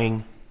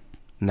starting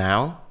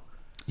now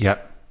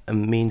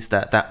means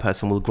that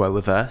person will grow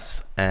with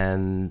us,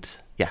 and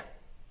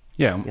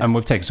and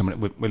we've taken someone.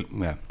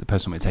 The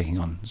person we're taking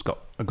on has got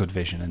a good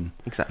vision and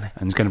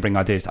is going to bring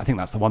ideas. I think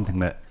that's the one thing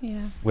that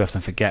we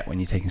often forget when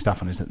you're taking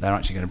staff on, is that they're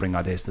actually going to bring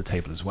ideas to the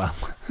table as well.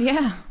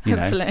 Yeah,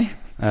 hopefully.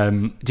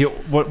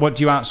 What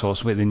do you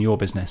outsource within your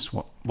business?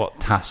 What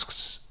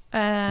tasks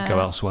go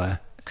elsewhere?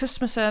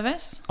 Customer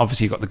service.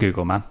 Obviously, you've got the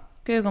Google man.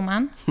 Google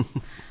man.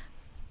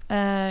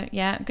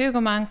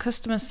 Google man,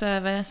 customer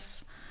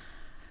service.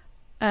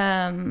 What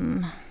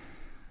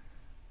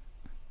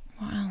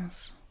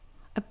else?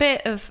 A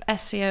bit of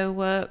SEO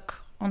work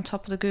on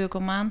top of the Google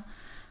man,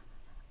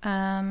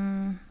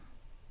 and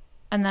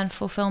then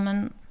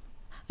fulfillment,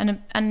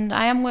 and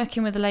I am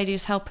working with a lady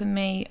who's helping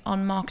me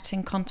on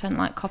marketing content,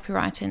 like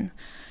copywriting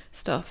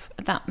stuff.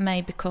 That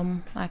may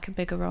become like a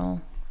bigger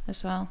role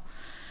as well.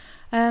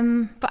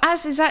 But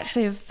as is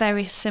actually a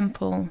very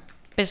simple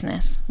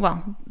business.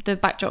 Well, the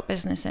backdrop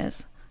business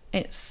is.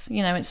 It's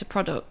a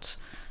product,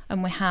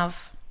 and we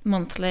have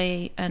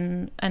monthly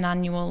and an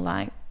annual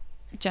like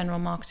general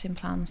marketing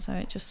plan, so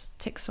it just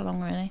ticks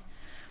along really.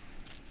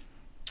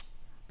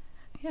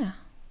 Yeah,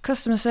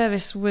 customer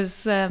service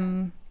was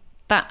that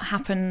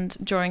happened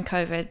during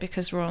COVID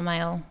because Royal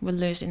Mail were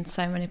losing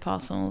so many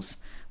parcels.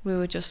 We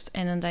were just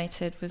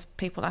inundated with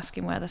people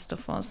asking where their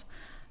stuff was.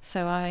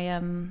 So I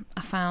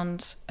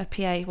found a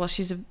PA. Well,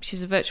 she's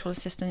a virtual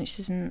assistant.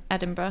 She's in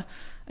Edinburgh,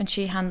 and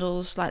she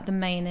handles like the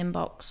main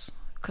inbox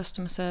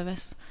customer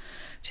service,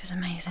 which is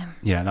amazing.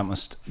 Yeah,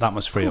 that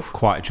must free up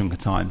quite a chunk of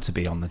time to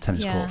be on the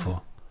tennis court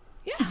for.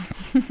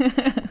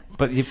 Yeah.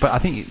 but I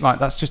think like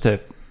that's just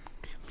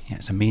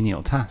it's a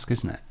menial task,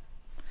 isn't it?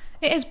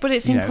 It is, but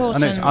it's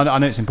important. I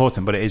know it's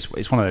important, but it's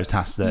one of those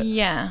tasks that...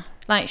 Yeah.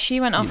 Like, she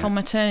went off on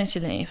maternity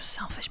leave,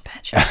 selfish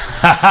bitch,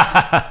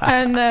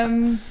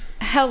 and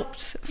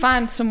helped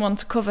find someone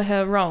to cover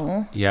her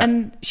role. Yeah.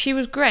 And she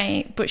was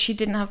great, but she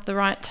didn't have the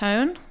right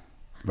tone.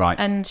 Right.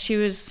 And she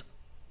was,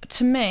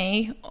 to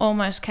me,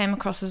 almost came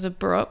across as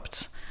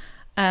abrupt.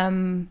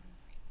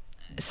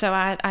 So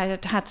I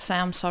had to say,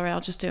 I'm sorry,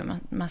 I'll just do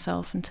it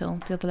myself until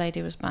the other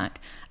lady was back.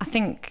 I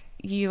think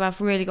you have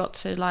really got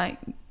to, like,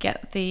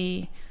 get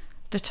the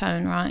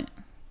tone right,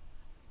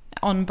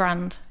 on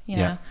brand, you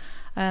know.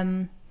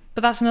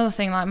 But that's another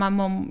thing, like my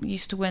mum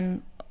used to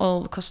win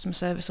all the customer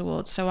service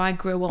awards, so I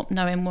grew up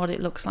knowing what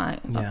it looks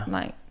like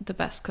the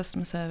best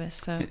customer service.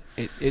 So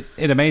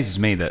it amazes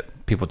me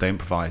that people don't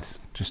provide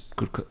just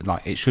good,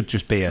 like it should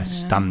just be a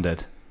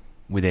standard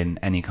within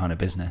any kind of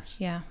business.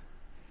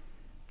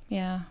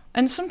 Yeah,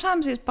 and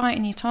sometimes it's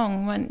biting your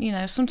tongue when, you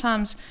know,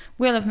 sometimes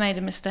we'll have made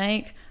a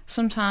mistake,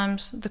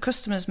 sometimes the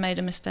customer's made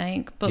a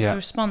mistake, but the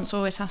response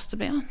always has to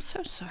be, oh, I'm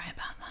so sorry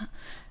about that,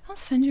 I'll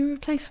send you a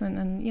replacement.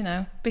 And, you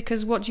know,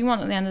 because what do you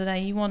want at the end of the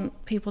day? You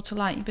want people to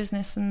like your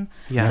business and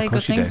say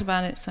good things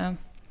about it. So,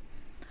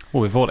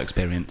 well, we've all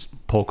experienced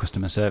poor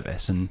customer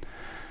service, and,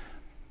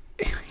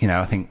 you know,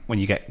 I think when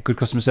you get good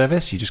customer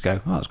service, you just go,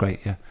 oh, that's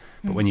great, yeah.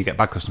 But when you get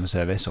bad customer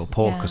service or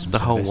poor customer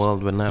service, the whole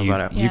world will know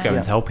about it. You go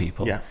and tell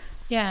people. Yeah.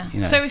 You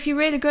know. So if you're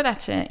really good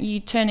at it,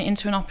 you turn it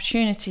into an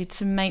opportunity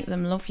to make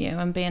them love you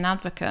and be an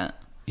advocate.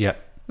 Yeah.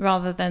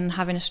 Rather than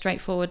having a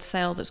straightforward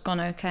sale that's gone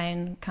okay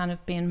and kind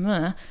of being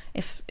meh.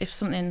 If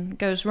something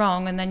goes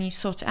wrong and then you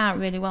sort it out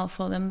really well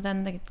for them,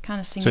 then they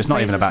kind of sing. So it's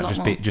not even about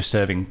just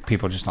serving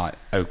people just like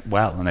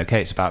well and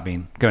okay. It's about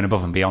going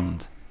above and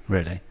beyond,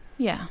 really.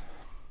 Yeah.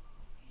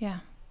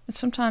 And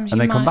sometimes and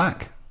they come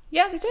back.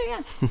 Yeah, they do.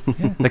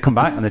 Yeah. They come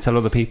back and they tell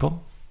other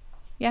people.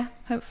 Yeah,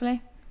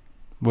 hopefully.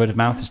 Word of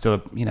mouth is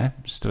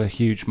still a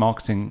huge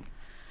marketing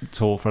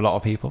tool for a lot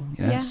of people.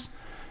 You know,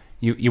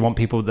 you want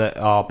people that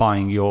are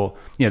buying your,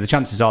 you know, the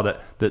chances are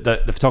that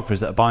the photographers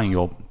that are buying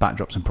your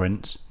backdrops and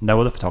prints know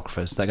other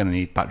photographers that are going to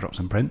need backdrops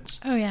and prints.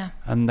 Oh yeah.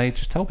 And they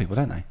just tell people,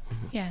 don't they?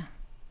 Yeah,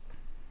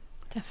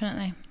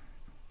 definitely.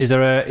 Is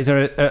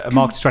there a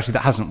marketing strategy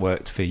that hasn't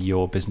worked for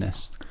your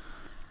business?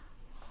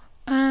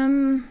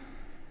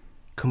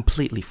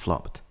 Completely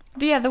flopped.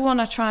 Yeah, the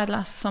one I tried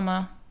last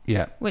summer.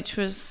 Yeah. Which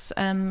was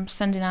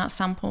sending out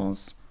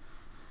samples,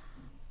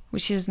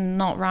 which is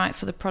not right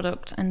for the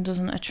product and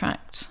doesn't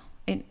attract.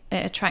 It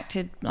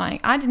attracted,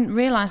 like, I didn't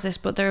realise this,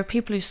 but there are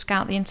people who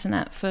scout the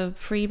internet for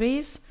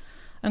freebies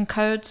and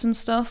codes and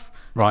stuff.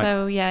 Right.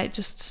 So, it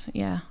just,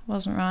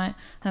 wasn't right.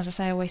 As I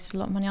say, I wasted a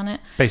lot of money on it.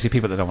 Basically,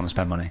 people that don't want to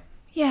spend money.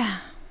 Yeah.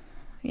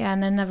 Yeah,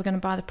 and they're never going to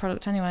buy the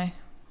product anyway.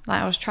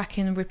 Like, I was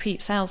tracking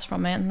repeat sales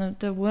from it, and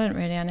there weren't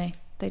really any.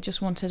 They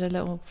just wanted a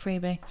little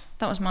freebie.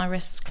 That was my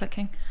wrists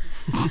clicking.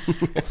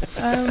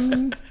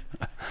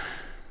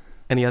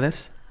 Any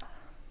others?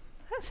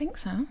 I don't think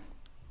so.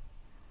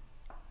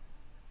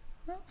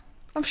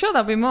 I'm sure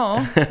there'll be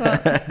more.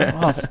 But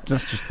Well, that's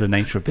just the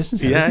nature of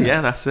business. Yeah, isn't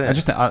it? that's it. I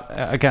just think,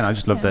 I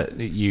just love that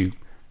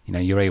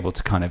you're able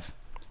to kind of,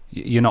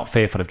 you're not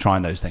fearful of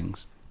trying those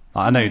things.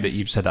 Like, I know that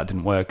you've said that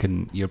didn't work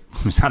and you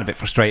sound a bit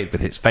frustrated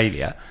with its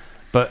failure,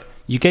 but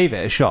you gave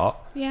it a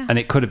shot, and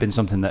it could have been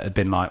something that had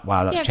been like,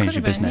 wow, that's changed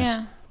your business.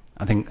 Yeah.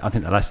 I think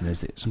the lesson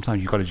is that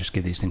sometimes you've got to just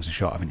give these things a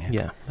shot, haven't you?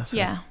 Yeah, that's it.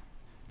 Yeah,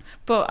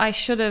 but I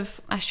should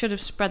have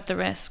spread the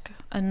risk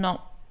and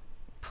not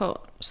put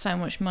so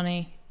much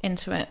money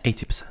into it.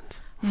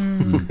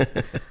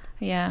 80%.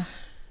 Yeah.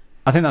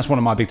 I think that's one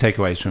of my big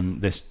takeaways from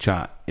this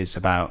chat is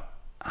about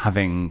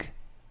having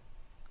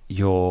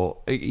your,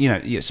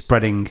 you're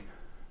spreading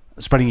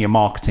your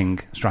marketing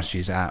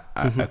strategies out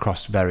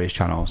across various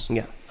channels.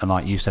 Yeah. And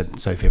like you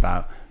said, Sophie,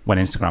 about when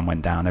Instagram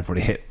went down,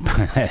 everybody hit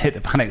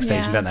the panic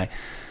station, don't they?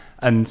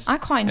 And I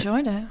quite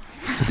enjoyed it.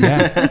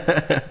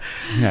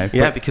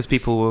 Yeah. Because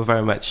people were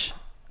very much,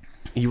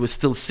 you were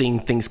still seeing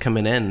things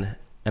coming in,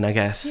 and I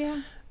guess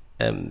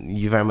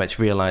you very much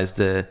realised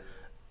the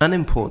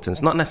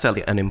unimportance, not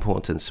necessarily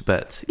unimportance,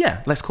 but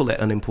let's call it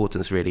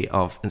unimportance really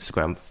of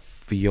Instagram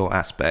for your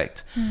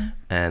aspect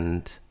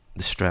and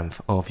the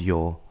strength of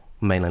your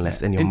mailing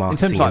list and your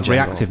marketing. In terms of like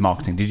reactive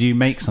marketing, did you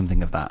make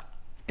something of that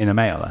in a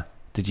mailer?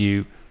 Did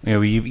you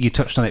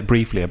touched on it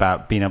briefly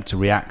about being able to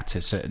react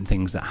to certain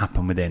things that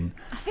happen within?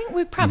 I think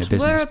we perhaps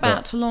were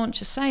about to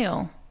launch a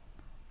sale,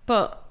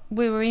 but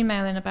we were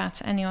emailing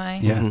about it anyway.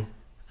 Yeah.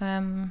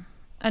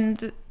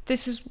 And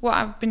this is what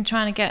I've been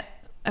trying to get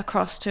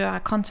across to our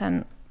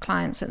content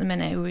clients at the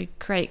minute, who we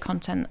create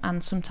content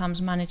and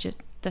sometimes manage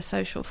their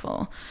social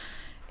for.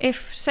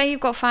 If, say,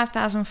 you've got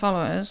 5,000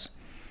 followers,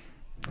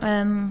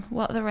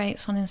 what are the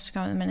rates on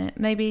Instagram at the minute?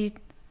 Maybe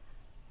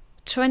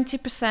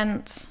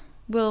 20%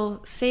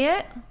 will see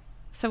it.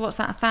 So what's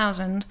that,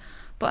 1,000?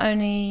 But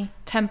only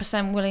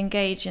 10% will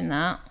engage in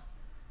that.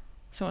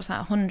 So what's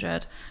that,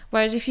 100?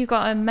 Whereas if you've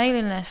got a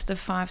mailing list of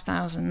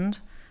 5,000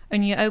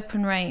 and your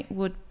open rate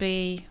would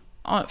be,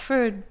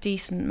 for a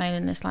decent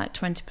mailing list, like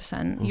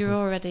 20%, you're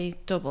already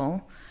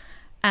double.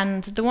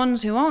 And the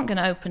ones who aren't going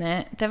to open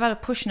it, they've had a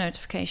push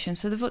notification.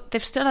 So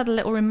they've still had a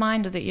little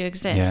reminder that you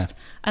exist. Yeah.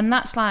 And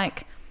that's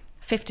like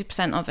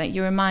 50% of it.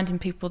 You're reminding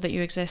people that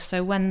you exist.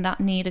 So when that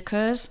need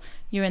occurs,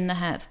 you're in the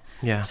head.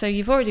 Yeah. So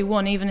you've already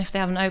won, even if they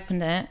haven't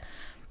opened it.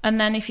 And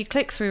then if your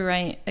click-through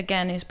rate,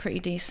 again, is pretty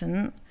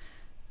decent,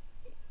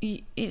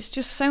 it's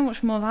just so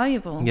much more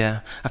valuable.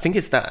 Yeah. I think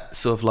it's that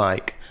sort of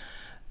like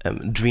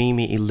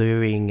dreamy,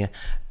 alluring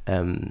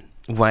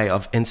way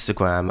of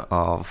Instagram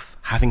of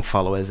having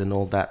followers and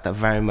all that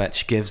very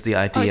much gives the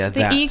idea it's the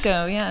that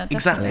ego, yeah,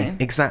 definitely.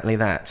 exactly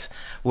that.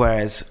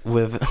 Whereas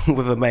with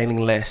a mailing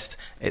list,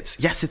 it's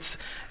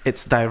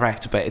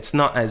direct, but it's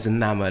not as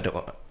enamored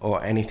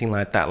or anything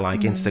like that,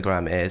 like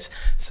Instagram is.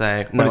 So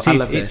I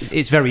love this.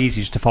 It's very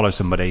easy just to follow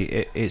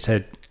somebody. It's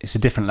a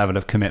different level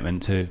of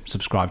commitment to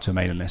subscribe to a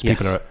mailing list. Yes.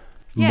 People are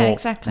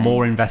exactly.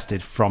 more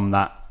invested from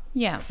that.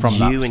 Yeah, from you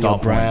that and start your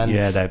point. brand.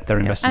 Yeah, they're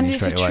investing in you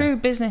straight away. And it's a true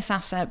business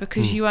asset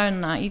because you own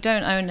that. You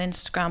don't own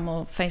Instagram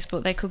or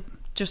Facebook. They could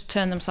just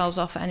turn themselves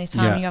off at any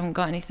time. You haven't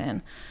got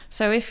anything.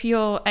 So if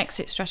your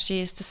exit strategy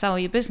is to sell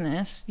your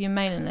business, your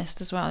mailing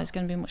list as well is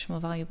going to be much more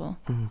valuable.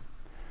 I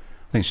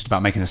think it's just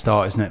about making a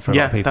start, isn't it, for a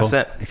lot of people? That's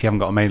it. If you haven't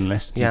got a mailing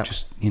list, you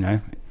just,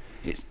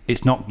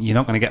 it's not, you're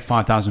not going to get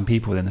 5,000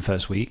 people within the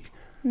first week.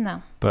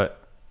 No.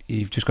 But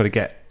you've got to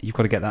get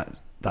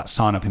that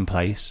sign up in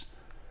place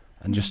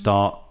and just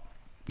start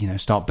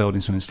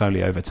building something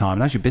slowly over time.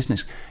 And as your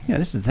business,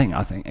 this is the thing,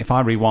 I think, if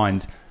I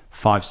rewind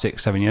 5,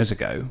 6, 7 years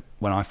ago,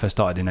 when I first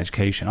started in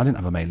education, I didn't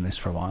have a mailing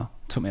list for a while.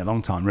 It took me a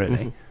long time,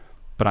 really.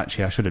 But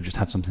actually, I should have just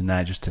had something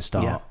there just to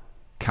start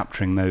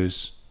capturing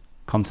those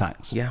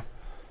contacts. Yeah.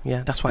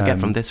 Yeah, that's what I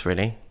get from this,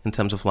 really, in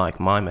terms of like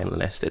my mailing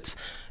list. It's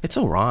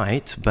all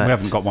right, but... We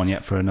haven't got one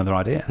yet for another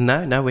idea.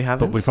 No, we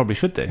haven't. But we probably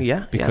should do.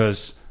 Yeah.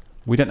 Because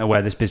we don't know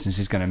where this business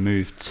is going to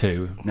move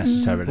to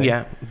necessarily.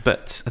 Yeah,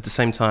 but at the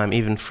same time,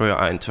 even through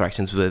our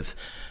interactions with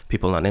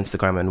people on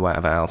Instagram and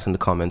whatever else in the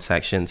comment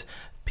sections,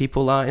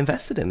 people are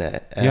invested in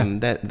it. And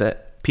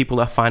that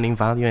people are finding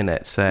value in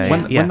it. So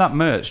when that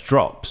merch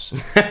drops,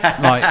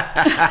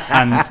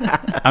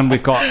 and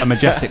we've got a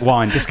Majestic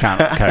Wine discount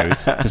code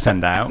to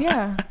send out,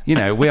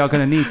 we are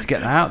going to need to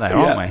get that out there,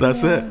 aren't we?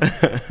 That's it.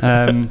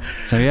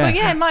 So yeah. But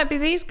yeah, it might be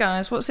these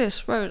guys. What's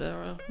this? Rhoda?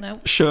 Or no?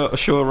 Sure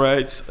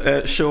Roads,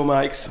 Sure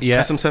Mics,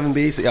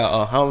 SM7Bs.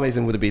 Yeah, how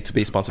amazing would it be to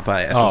be sponsored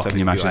by SM7B? Can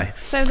you imagine?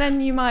 So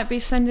then you might be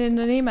sending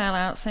an email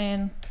out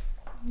saying,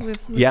 We've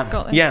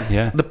got this.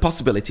 Yeah. The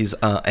possibilities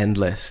are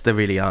endless. They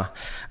really are.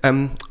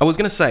 I was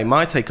going to say,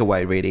 my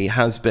takeaway really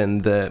has been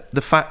the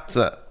fact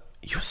that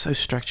you're so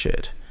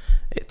structured.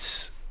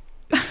 It's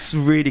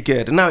really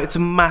good. No, it's a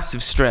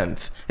massive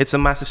strength. It's a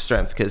massive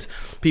strength because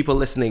people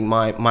listening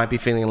might be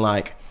feeling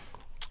like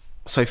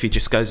Sophie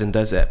just goes and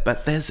does it,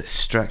 but there's a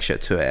structure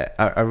to it.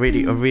 I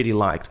really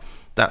liked.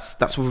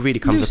 That's what really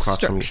comes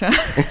across from you.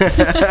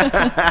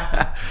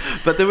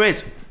 But there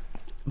is.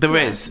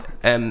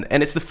 And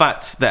it's the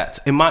fact that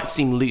it might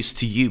seem loose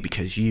to you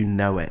because you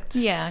know it.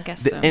 Yeah, I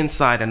guess the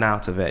inside and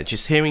out of it.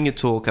 Just hearing you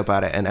talk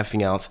about it and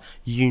everything else,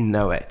 you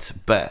know it.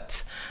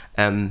 But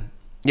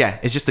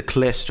it's just a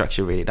clear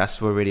structure, really.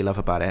 That's what I really love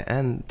about it.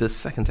 And the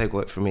second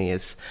takeaway for me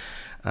is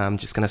I'm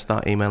just going to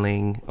start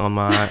emailing on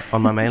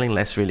my mailing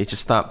list, really.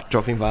 Just start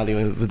dropping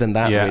value within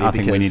that. Yeah, really, I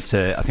think we need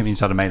to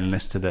add a mailing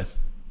list to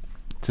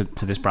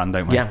this brand,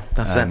 don't we? Yeah,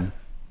 that's it. And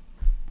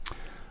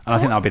I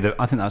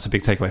think that's a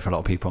big takeaway for a lot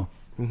of people.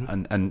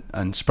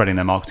 And spreading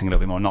their marketing a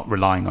little bit more, not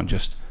relying on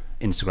just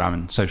Instagram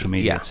and social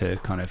media to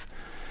kind of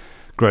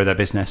grow their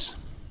business.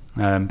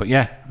 But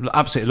yeah,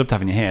 absolutely loved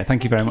having you here.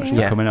 Thank you very much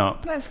for coming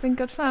up. That's been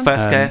good fun.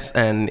 First guest,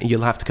 and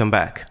you'll have to come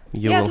back.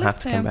 You will have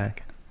to come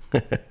back.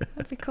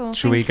 That'd be cool.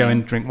 Should we go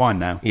and drink wine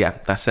now? Yeah,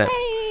 that's it.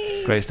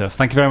 Hey. Great stuff.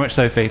 Thank you very much,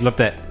 Sophie.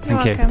 Loved it.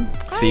 Thank you.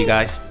 See you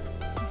guys.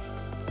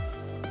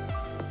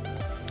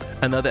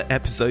 Another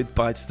episode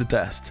bites the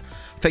dust.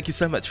 Thank you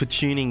so much for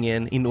tuning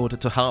in order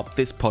to help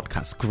this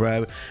podcast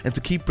grow and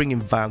to keep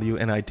bringing value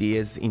and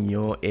ideas in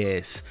your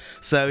ears.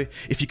 So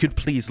if you could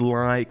please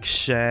like,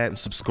 share and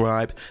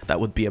subscribe, that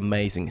would be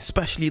amazing.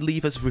 Especially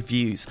leave us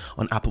reviews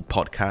on Apple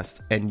Podcasts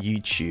and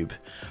YouTube.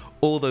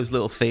 All those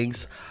little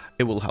things,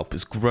 it will help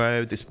us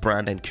grow this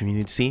brand and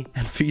community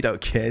and feed our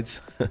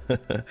kids.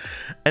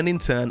 And in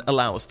turn,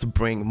 allow us to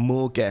bring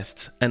more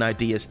guests and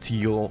ideas to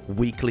your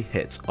weekly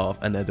hits of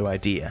Another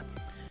Idea.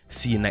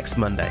 See you next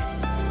Monday.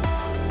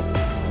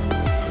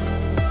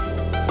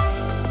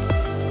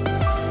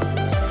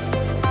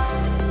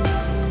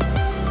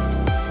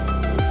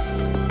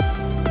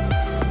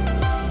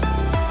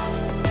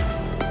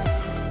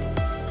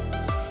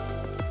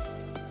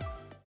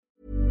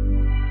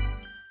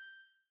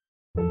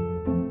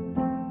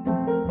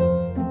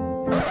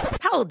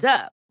 Hold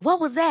up. What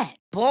was that?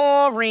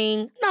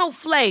 Boring. No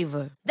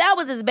flavor. That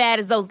was as bad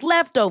as those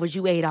leftovers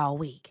you ate all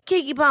week.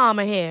 Keke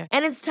Palmer here,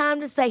 and it's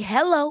time to say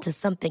hello to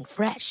something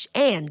fresh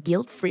and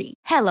guilt-free.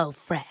 Hello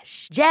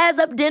Fresh. Jazz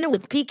up dinner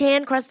with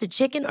pecan-crusted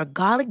chicken or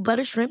garlic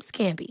butter shrimp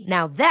scampi.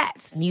 Now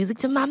that's music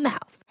to my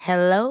mouth.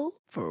 Hello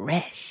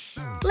Fresh.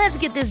 Let's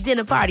get this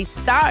dinner party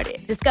started.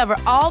 Discover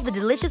all the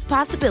delicious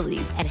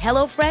possibilities at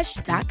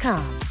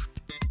hellofresh.com.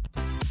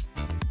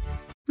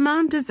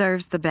 Mom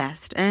deserves the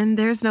best, and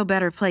there's no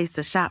better place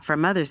to shop for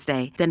Mother's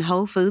Day than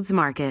Whole Foods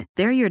Market.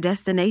 They're your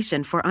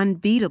destination for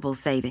unbeatable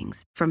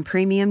savings, from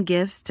premium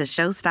gifts to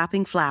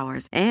show-stopping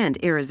flowers and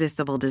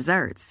irresistible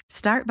desserts.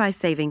 Start by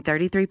saving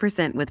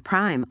 33% with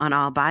Prime on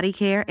all body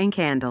care and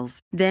candles.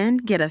 Then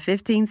get a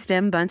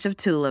 15-stem bunch of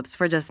tulips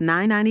for just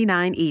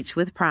 $9.99 each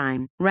with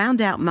Prime.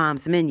 Round out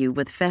Mom's menu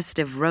with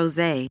festive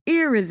rosé,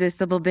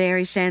 irresistible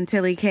berry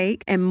chantilly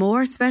cake, and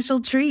more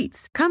special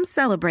treats. Come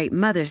celebrate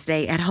Mother's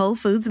Day at Whole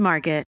Foods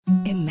Market.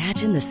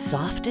 Imagine the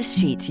softest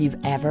sheets you've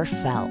ever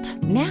felt.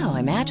 Now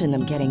imagine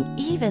them getting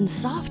even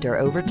softer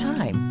over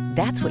time.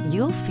 That's what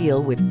you'll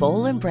feel with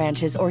Boll &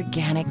 Branch's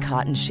organic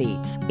cotton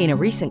sheets. In a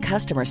recent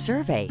customer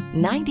survey,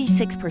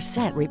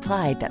 96%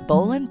 replied that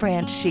Boll &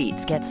 Branch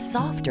sheets get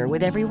softer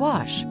with every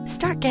wash.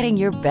 Start getting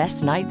your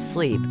best night's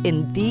sleep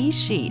in these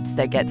sheets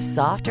that get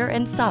softer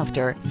and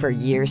softer for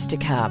years to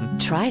come.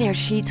 Try their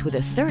sheets with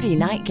a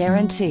 30-night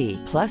guarantee.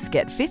 Plus,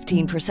 get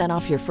 15%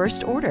 off your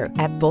first order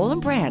at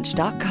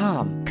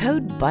bollandbranch.com.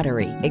 Code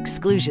BUTTERY.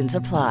 Exclusions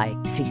apply.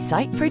 See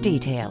site for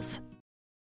details.